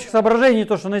из общих соображений,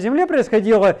 то, что на Земле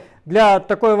происходило, для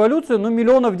такой эволюции, ну,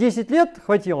 миллионов 10 лет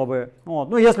хватило бы. Вот.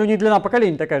 Ну, если у них длина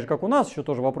поколений такая же, как у нас, еще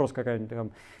тоже вопрос какая-нибудь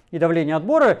там, и давление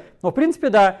отбора. Но, в принципе,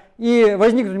 да. И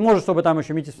возникнуть может, чтобы там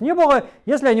еще метисов не было,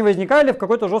 если они возникали в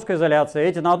какой-то жесткой изоляции.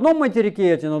 Эти на одном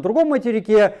материке, эти на другом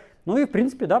материке. Ну и, в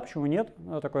принципе, да, почему нет?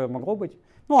 Такое могло быть.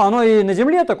 Ну, оно и на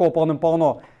Земле такого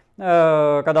полным-полно.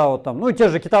 Когда вот там, ну, те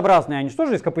же китообразные, они же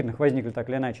тоже из копытных возникли так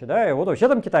или иначе, да, и вот вообще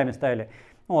там китами стали.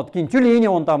 Вот, какие-нибудь тюлени,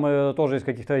 вон там тоже из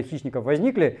каких-то хищников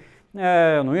возникли,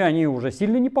 ну, и они уже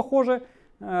сильно не похожи,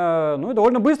 ну, и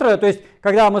довольно быстро, то есть,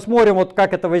 когда мы смотрим, вот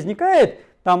как это возникает,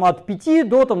 там от 5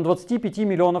 до там, 25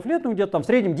 миллионов лет, ну, где-то там в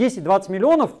среднем 10-20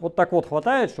 миллионов, вот так вот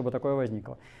хватает, чтобы такое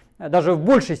возникло. Даже в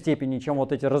большей степени, чем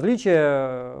вот эти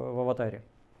различия в аватаре.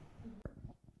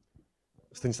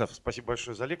 Станислав, спасибо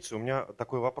большое за лекцию. У меня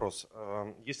такой вопрос.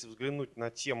 Если взглянуть на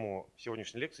тему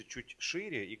сегодняшней лекции чуть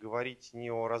шире и говорить не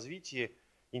о развитии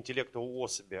интеллекта у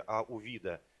особи, а у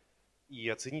вида, и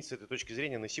оценить с этой точки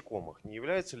зрения насекомых, не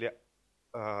является ли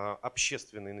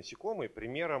общественные насекомые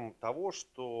примером того,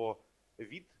 что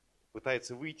вид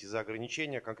пытается выйти за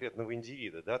ограничения конкретного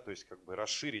индивида, да, то есть как бы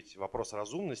расширить вопрос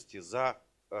разумности за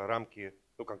рамки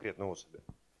конкретной особи?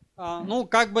 Ну,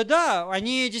 как бы да,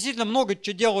 они действительно много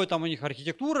чего делают, там у них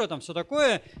архитектура, там все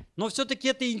такое, но все-таки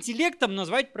это интеллектом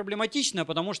назвать проблематично,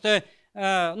 потому что,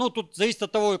 ну, тут зависит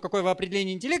от того, какое вы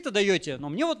определение интеллекта даете, но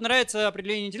мне вот нравится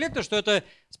определение интеллекта, что это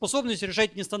способность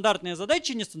решать нестандартные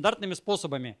задачи нестандартными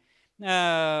способами,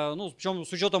 ну, причем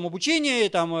с учетом обучения,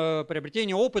 там,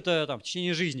 приобретения опыта там, в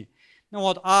течение жизни.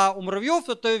 Вот. А у муравьев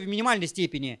это в минимальной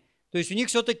степени, то есть у них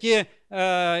все-таки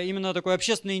именно такой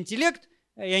общественный интеллект,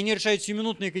 и они решают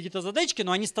сиюминутные какие-то задачки,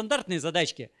 но они стандартные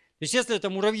задачки. То есть если это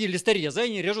муравьи-листорезы,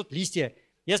 они режут листья.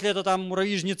 Если это там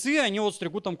муравьи-жнецы, они вот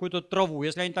стригут там какую-то траву.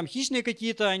 Если они там хищные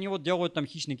какие-то, они вот делают там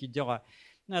хищные какие-то дела.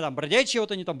 Там бродячие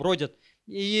вот они там бродят.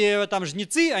 И там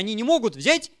жнецы, они не могут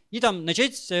взять и там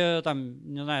начать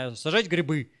там, не знаю, сажать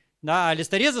грибы. Да, а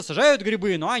листорезы сажают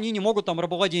грибы, но они не могут там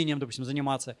рабовладением, допустим,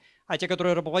 заниматься. А те,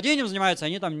 которые рабовладением занимаются,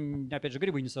 они там, опять же,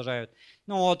 грибы не сажают.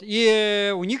 Ну, вот,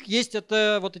 и у них есть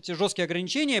это, вот эти жесткие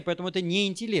ограничения, поэтому это не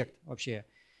интеллект вообще.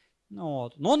 Ну,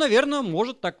 вот. Но, наверное,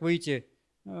 может так выйти.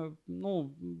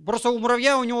 Ну, просто у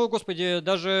муравья, у него, господи,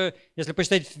 даже если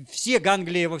посчитать все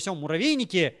ганглии во всем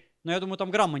муравейнике, ну, я думаю, там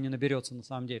грамма не наберется на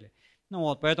самом деле. Ну,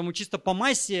 вот, поэтому чисто по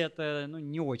массе это ну,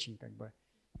 не очень как бы.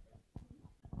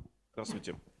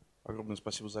 Здравствуйте. Огромное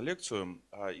спасибо за лекцию.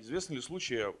 Известны ли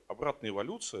случаи обратной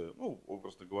эволюции, ну,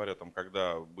 образно говоря, там,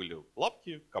 когда были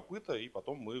лапки, копыта, и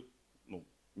потом мы, ну,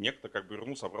 некто как бы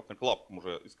вернулся обратно к лапкам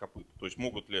уже из копыт. То есть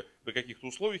могут ли при каких-то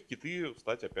условиях киты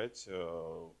стать опять,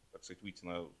 так сказать, выйти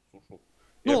на сушу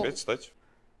и опять стать?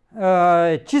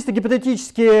 Чисто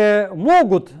гипотетически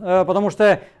могут, потому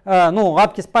что ну,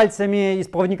 лапки с пальцами из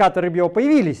плавника-то рыбьего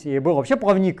появились, и был вообще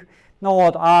плавник. Ну,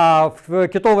 вот, а в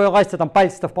китовой ласте там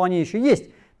пальцы-то вполне еще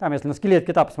есть. Там, если на скелет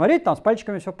кита посмотреть, там с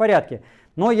пальчиками все в порядке.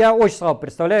 Но я очень слабо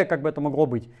представляю, как бы это могло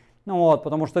быть. Ну, вот,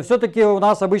 потому что все-таки у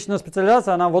нас обычная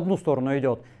специализация, она в одну сторону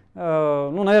идет.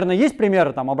 Ну, наверное, есть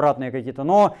примеры там обратные какие-то,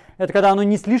 но это когда оно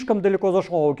не слишком далеко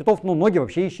зашло. У китов, ну, ноги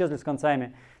вообще исчезли с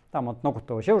концами. Там от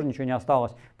ног-то вообще уже ничего не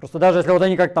осталось. Просто даже если вот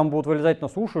они как там будут вылезать на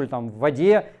сушу или там в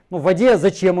воде, ну, в воде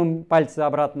зачем им пальцы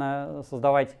обратно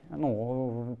создавать?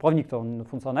 Ну, плавник-то он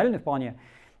функциональный вполне.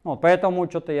 Вот, поэтому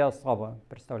что-то я слабо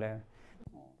представляю.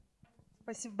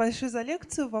 Спасибо большое за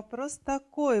лекцию. Вопрос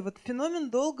такой. Вот феномен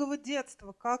долгого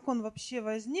детства, как он вообще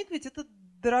возник? Ведь это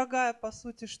дорогая, по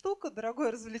сути, штука,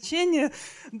 дорогое развлечение,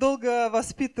 долго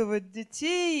воспитывать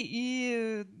детей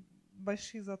и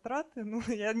большие затраты. Ну,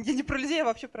 я не про людей, я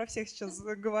вообще про всех сейчас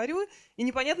говорю. И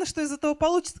непонятно, что из этого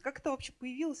получится. Как это вообще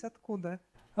появилось, откуда?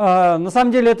 На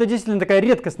самом деле это действительно такая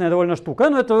редкостная довольно штука.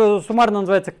 Но это суммарно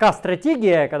называется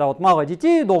К-стратегия, когда вот мало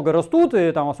детей, долго растут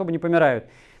и там особо не помирают.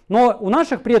 Но у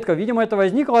наших предков, видимо, это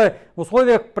возникло в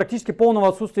условиях практически полного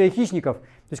отсутствия хищников. То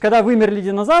есть, когда вымерли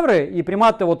динозавры и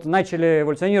приматы вот начали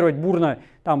эволюционировать бурно,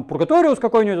 там, Пургаториус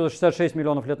какой-нибудь, 66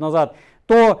 миллионов лет назад,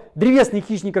 то древесных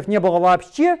хищников не было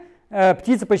вообще,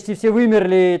 птицы почти все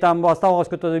вымерли, там осталось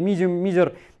какой-то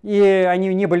мизер, и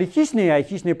они не были хищные, а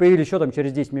хищные появились еще там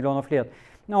через 10 миллионов лет.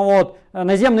 Вот.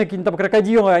 Наземные какие-то там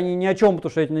крокодилы, они ни о чем,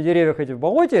 потому что эти на деревьях, эти в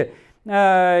болоте.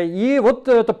 И вот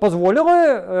это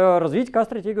позволило развить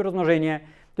К-стратегию размножения.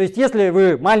 То есть, если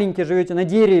вы маленькие живете на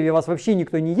дереве, вас вообще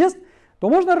никто не ест, то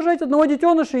можно рожать одного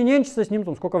детеныша и нянчиться с ним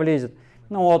там сколько влезет.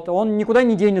 Ну, вот, он никуда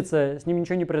не денется, с ним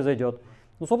ничего не произойдет.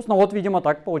 Ну, собственно, вот, видимо,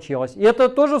 так получилось. И это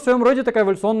тоже в своем роде такая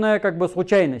эволюционная как бы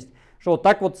случайность, что вот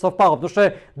так вот совпало. Потому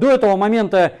что до этого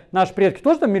момента наши предки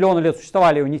тоже там миллионы лет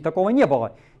существовали, и у них такого не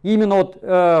было. И именно вот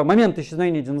момент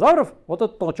исчезновения динозавров вот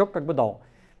этот толчок как бы дал.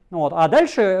 Вот. А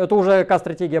дальше это уже какая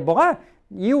стратегия была,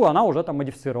 и она уже там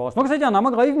модифицировалась. Но, кстати, она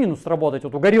могла и в минус сработать.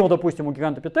 Вот у горилл, допустим, у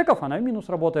гигантопитеков она в минус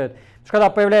работает. Потому что когда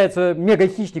появляется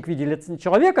мега-хищник в виде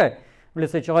человека, в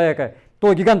лице человека,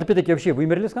 то гигантопитеки вообще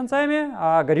вымерли с концами,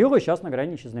 а гориллы сейчас на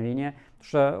грани исчезновения. Потому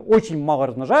что очень мало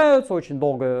размножаются, очень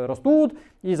долго растут,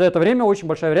 и за это время очень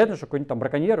большая вероятность, что какой-нибудь там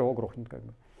браконьер его грохнет. Как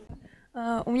бы.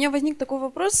 У меня возник такой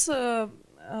вопрос.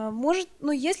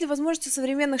 Есть ли возможность у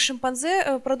современных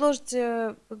шимпанзе продолжить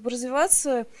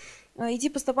развиваться, идти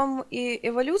по стопам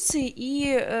эволюции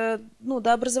и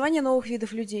до образования новых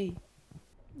видов людей?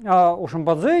 У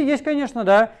шимпанзе есть, конечно,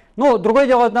 да. Но другое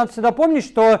дело, надо всегда помнить,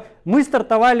 что мы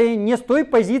стартовали не с той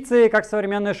позиции, как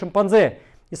современные шимпанзе.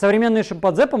 И современные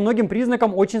шимпанзе по многим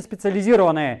признакам очень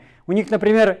специализированные. У них,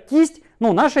 например, кисть,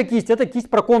 наша кисть, это кисть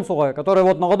проконсула, которая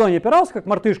вот на ладони опиралась, как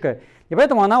мартышка, и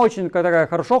поэтому она очень такая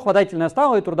хорошо хватательная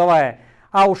стала и трудовая.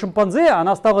 А у шимпанзе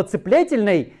она стала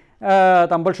цеплятельной,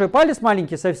 там большой палец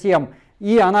маленький совсем,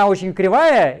 и она очень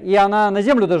кривая, и она на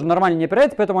землю даже нормально не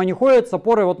опирается, поэтому они ходят с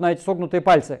опорой вот на эти согнутые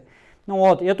пальцы.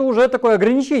 И это уже такое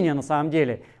ограничение на самом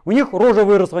деле. У них рожа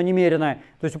выросла немерено,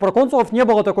 то есть у проконсулов не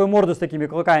было такой морды с такими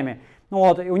клыками. И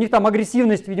у них там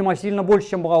агрессивность, видимо, сильно больше,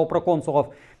 чем была у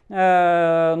проконсулов.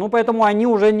 Поэтому они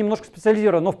уже немножко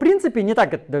специализированы. Но в принципе не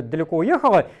так это далеко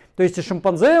уехало, то есть и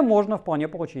шимпанзе можно вполне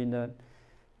получить, да.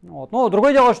 Но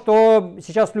другое дело, что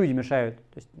сейчас люди мешают.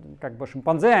 То есть, как бы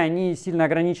шимпанзе, они сильно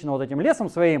ограничены вот этим лесом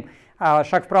своим, а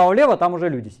шаг вправо-влево, там уже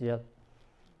люди сидят.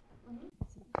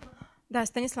 Да,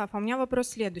 Станислав, а у меня вопрос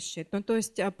следующий. То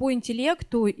есть по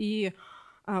интеллекту и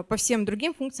по всем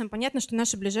другим функциям понятно, что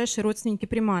наши ближайшие родственники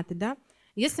приматы, да?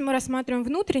 Если мы рассматриваем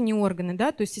внутренние органы,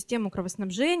 да, то есть систему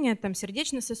кровоснабжения, там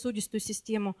сердечно-сосудистую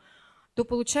систему, то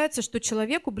получается, что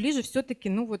человеку ближе все-таки,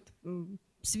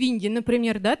 свиньи,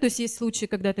 например, да, то есть есть случаи,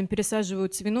 когда там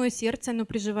пересаживают свиное сердце, оно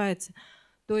приживается.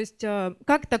 То есть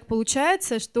как так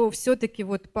получается, что все-таки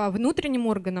вот по внутренним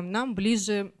органам нам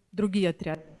ближе другие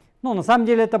отряды? На самом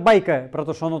деле это байка про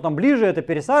то, что оно там ближе, это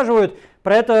пересаживают.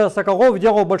 Про это Соколов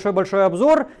делал большой-большой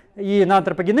обзор, и на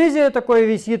антропогенезе такое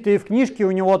висит, и в книжке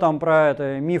у него там про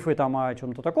это мифы там о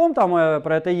чем-то таком, там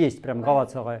про это есть прям глава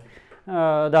целая.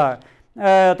 Да.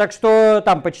 Так что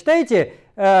там почитайте,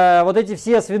 вот эти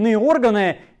все свиные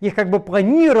органы, их как бы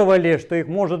планировали, что их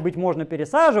может быть можно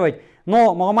пересаживать,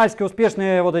 но маломальски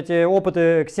успешные вот эти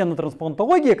опыты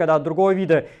ксенотрансплантологии, когда от другого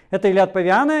вида, это или от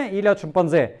павиана, или от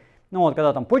шимпанзе.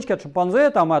 Когда там почки от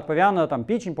шимпанзе, там от павиана, там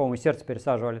печень, по-моему, сердце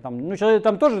пересаживали.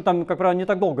 Там тоже, как правило, не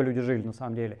так долго люди жили на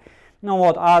самом деле.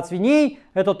 А от свиней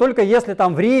это только если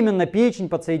там временно печень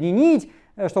подсоединить,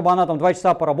 чтобы она там 2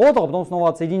 часа поработала, потом снова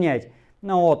отсоединять.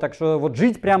 Так что вот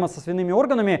жить прямо со свиными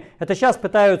органами, это сейчас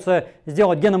пытаются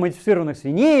сделать геномодифицированных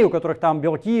свиней, у которых там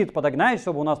белки подогнать,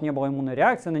 чтобы у нас не было иммунной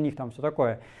реакции на них, там все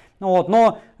такое.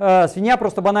 Но свинья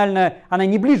просто банально, она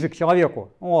не ближе к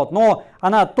человеку, но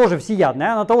она тоже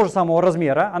всеядная, она того же самого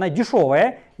размера, она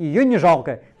дешевая, и ее не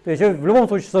жалко. То есть ее в любом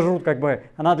случае сожрут, как бы,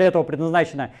 она для этого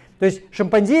предназначена. То есть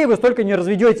шимпанзе вы столько не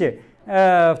разведете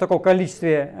в таком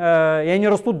количестве, и они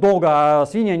растут долго, а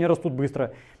свиньи они растут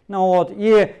быстро.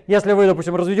 И если вы,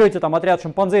 допустим, разведете там отряд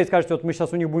шимпанзе и скажете, вот мы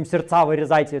сейчас у них будем сердца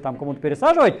вырезать и там кому-то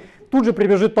пересаживать, тут же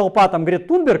прибежит толпа там Грет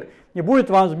Тунберг и будет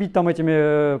вам сбить там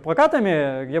этими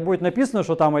плакатами, где будет написано,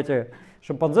 что там эти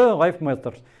шимпанзе life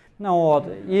matters.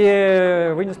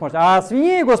 И вы не сможете. А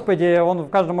свиней, господи, в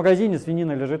каждом магазине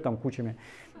свинина лежит там кучами.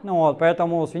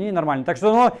 Поэтому свиней нормально. Так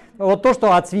что вот то,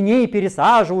 что от свиней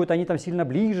пересаживают, они там сильно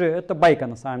ближе, это байка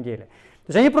на самом деле.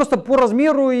 То есть они просто по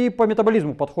размеру и по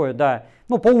метаболизму подходят, да.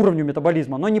 По уровню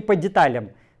метаболизма, но не по деталям.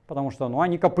 Потому что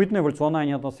они копытные, эволюционно,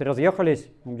 они от нас разъехались,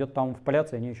 где-то там в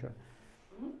поляции они еще.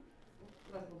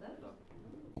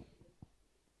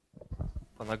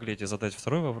 Понаглеть и задать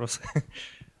второй вопрос.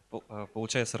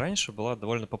 Получается, раньше была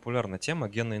довольно популярна тема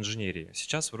генной инженерии.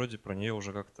 Сейчас вроде про нее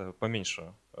уже как-то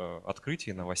поменьше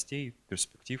открытий, новостей,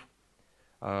 перспектив.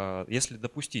 Если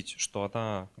допустить, что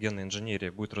генная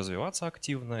инженерия будет развиваться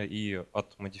активно и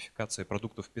от модификации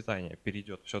продуктов питания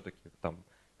перейдет все-таки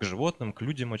к животным, к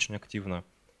людям очень активно,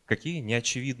 какие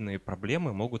неочевидные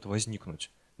проблемы могут возникнуть?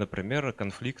 Например,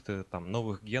 конфликты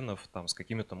новых генов с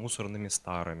какими-то мусорными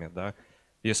старыми, да?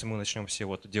 Если мы начнем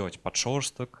все делать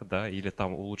подшерсток, да, или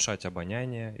улучшать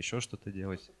обоняние, еще что-то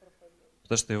делать.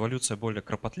 Потому что эволюция более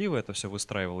кропотливо это все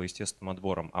выстраивала естественным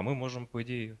отбором, а мы можем, по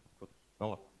идее,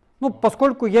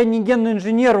 поскольку я не генный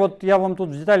инженер, я вам тут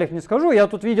в деталях не скажу. Я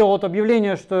тут видел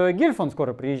объявление, что Гельфанд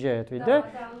скоро приезжает, ведь, да?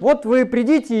 Вот вы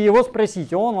придите и его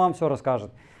спросите, он вам все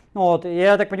расскажет. Вот.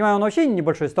 Я так понимаю, он вообще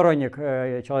небольшой сторонник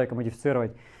человека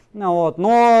модифицировать. Вот.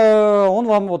 Но он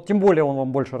вам, вот, тем более он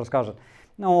вам больше расскажет.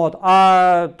 Вот.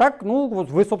 А так, ну, вот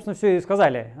вы, собственно, все и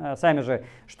сказали сами же,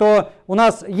 что у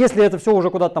нас, если это все уже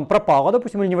куда-то там пропало,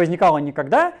 допустим, или не возникало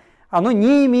никогда, оно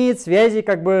не имеет связи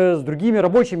как бы с другими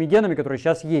рабочими генами, которые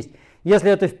сейчас есть.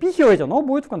 Если это впихивать, оно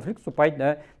будет в конфликт вступать,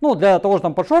 да. Ну, для того же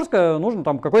там подшерстка нужен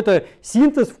там какой-то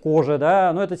синтез в коже,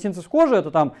 да. Но этот синтез в коже, это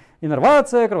там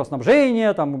иннервация,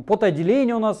 кровоснабжение, там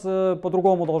потоотделение у нас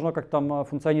по-другому должно как-то там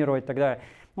функционировать тогда.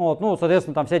 Вот, ну,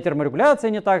 соответственно, там вся терморегуляция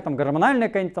не так, там гормональная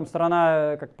какая-нибудь там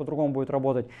сторона как по-другому будет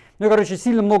работать. Ну и, короче,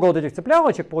 сильно много вот этих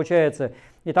цеплялочек получается,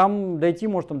 и там дойти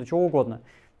может там до чего угодно.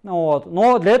 Вот.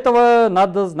 Но для этого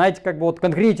надо знать как бы вот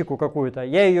конкретику какую-то.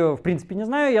 Я ее в принципе не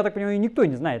знаю, я так понимаю, никто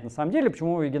не знает на самом деле,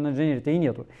 почему генной инженерии-то и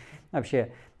нету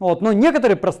вообще. Вот. Но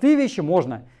некоторые простые вещи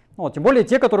можно. Вот. Тем более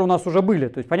те, которые у нас уже были.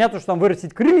 То есть понятно, что там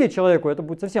вырастить крылья человеку, это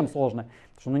будет совсем сложно,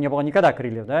 потому что ну, не было никогда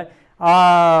крыльев, да.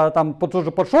 А там тот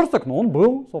же подшерсток, ну он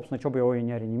был, собственно, что бы его и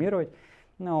не реанимировать.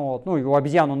 Ну, вот. Ну и у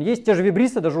обезьян он есть, те же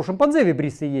вибрисы, даже у шимпанзе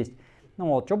вибрисы есть. Ну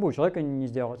вот, что бы у человека не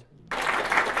сделать.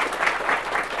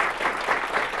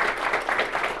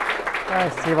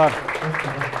 Спасибо.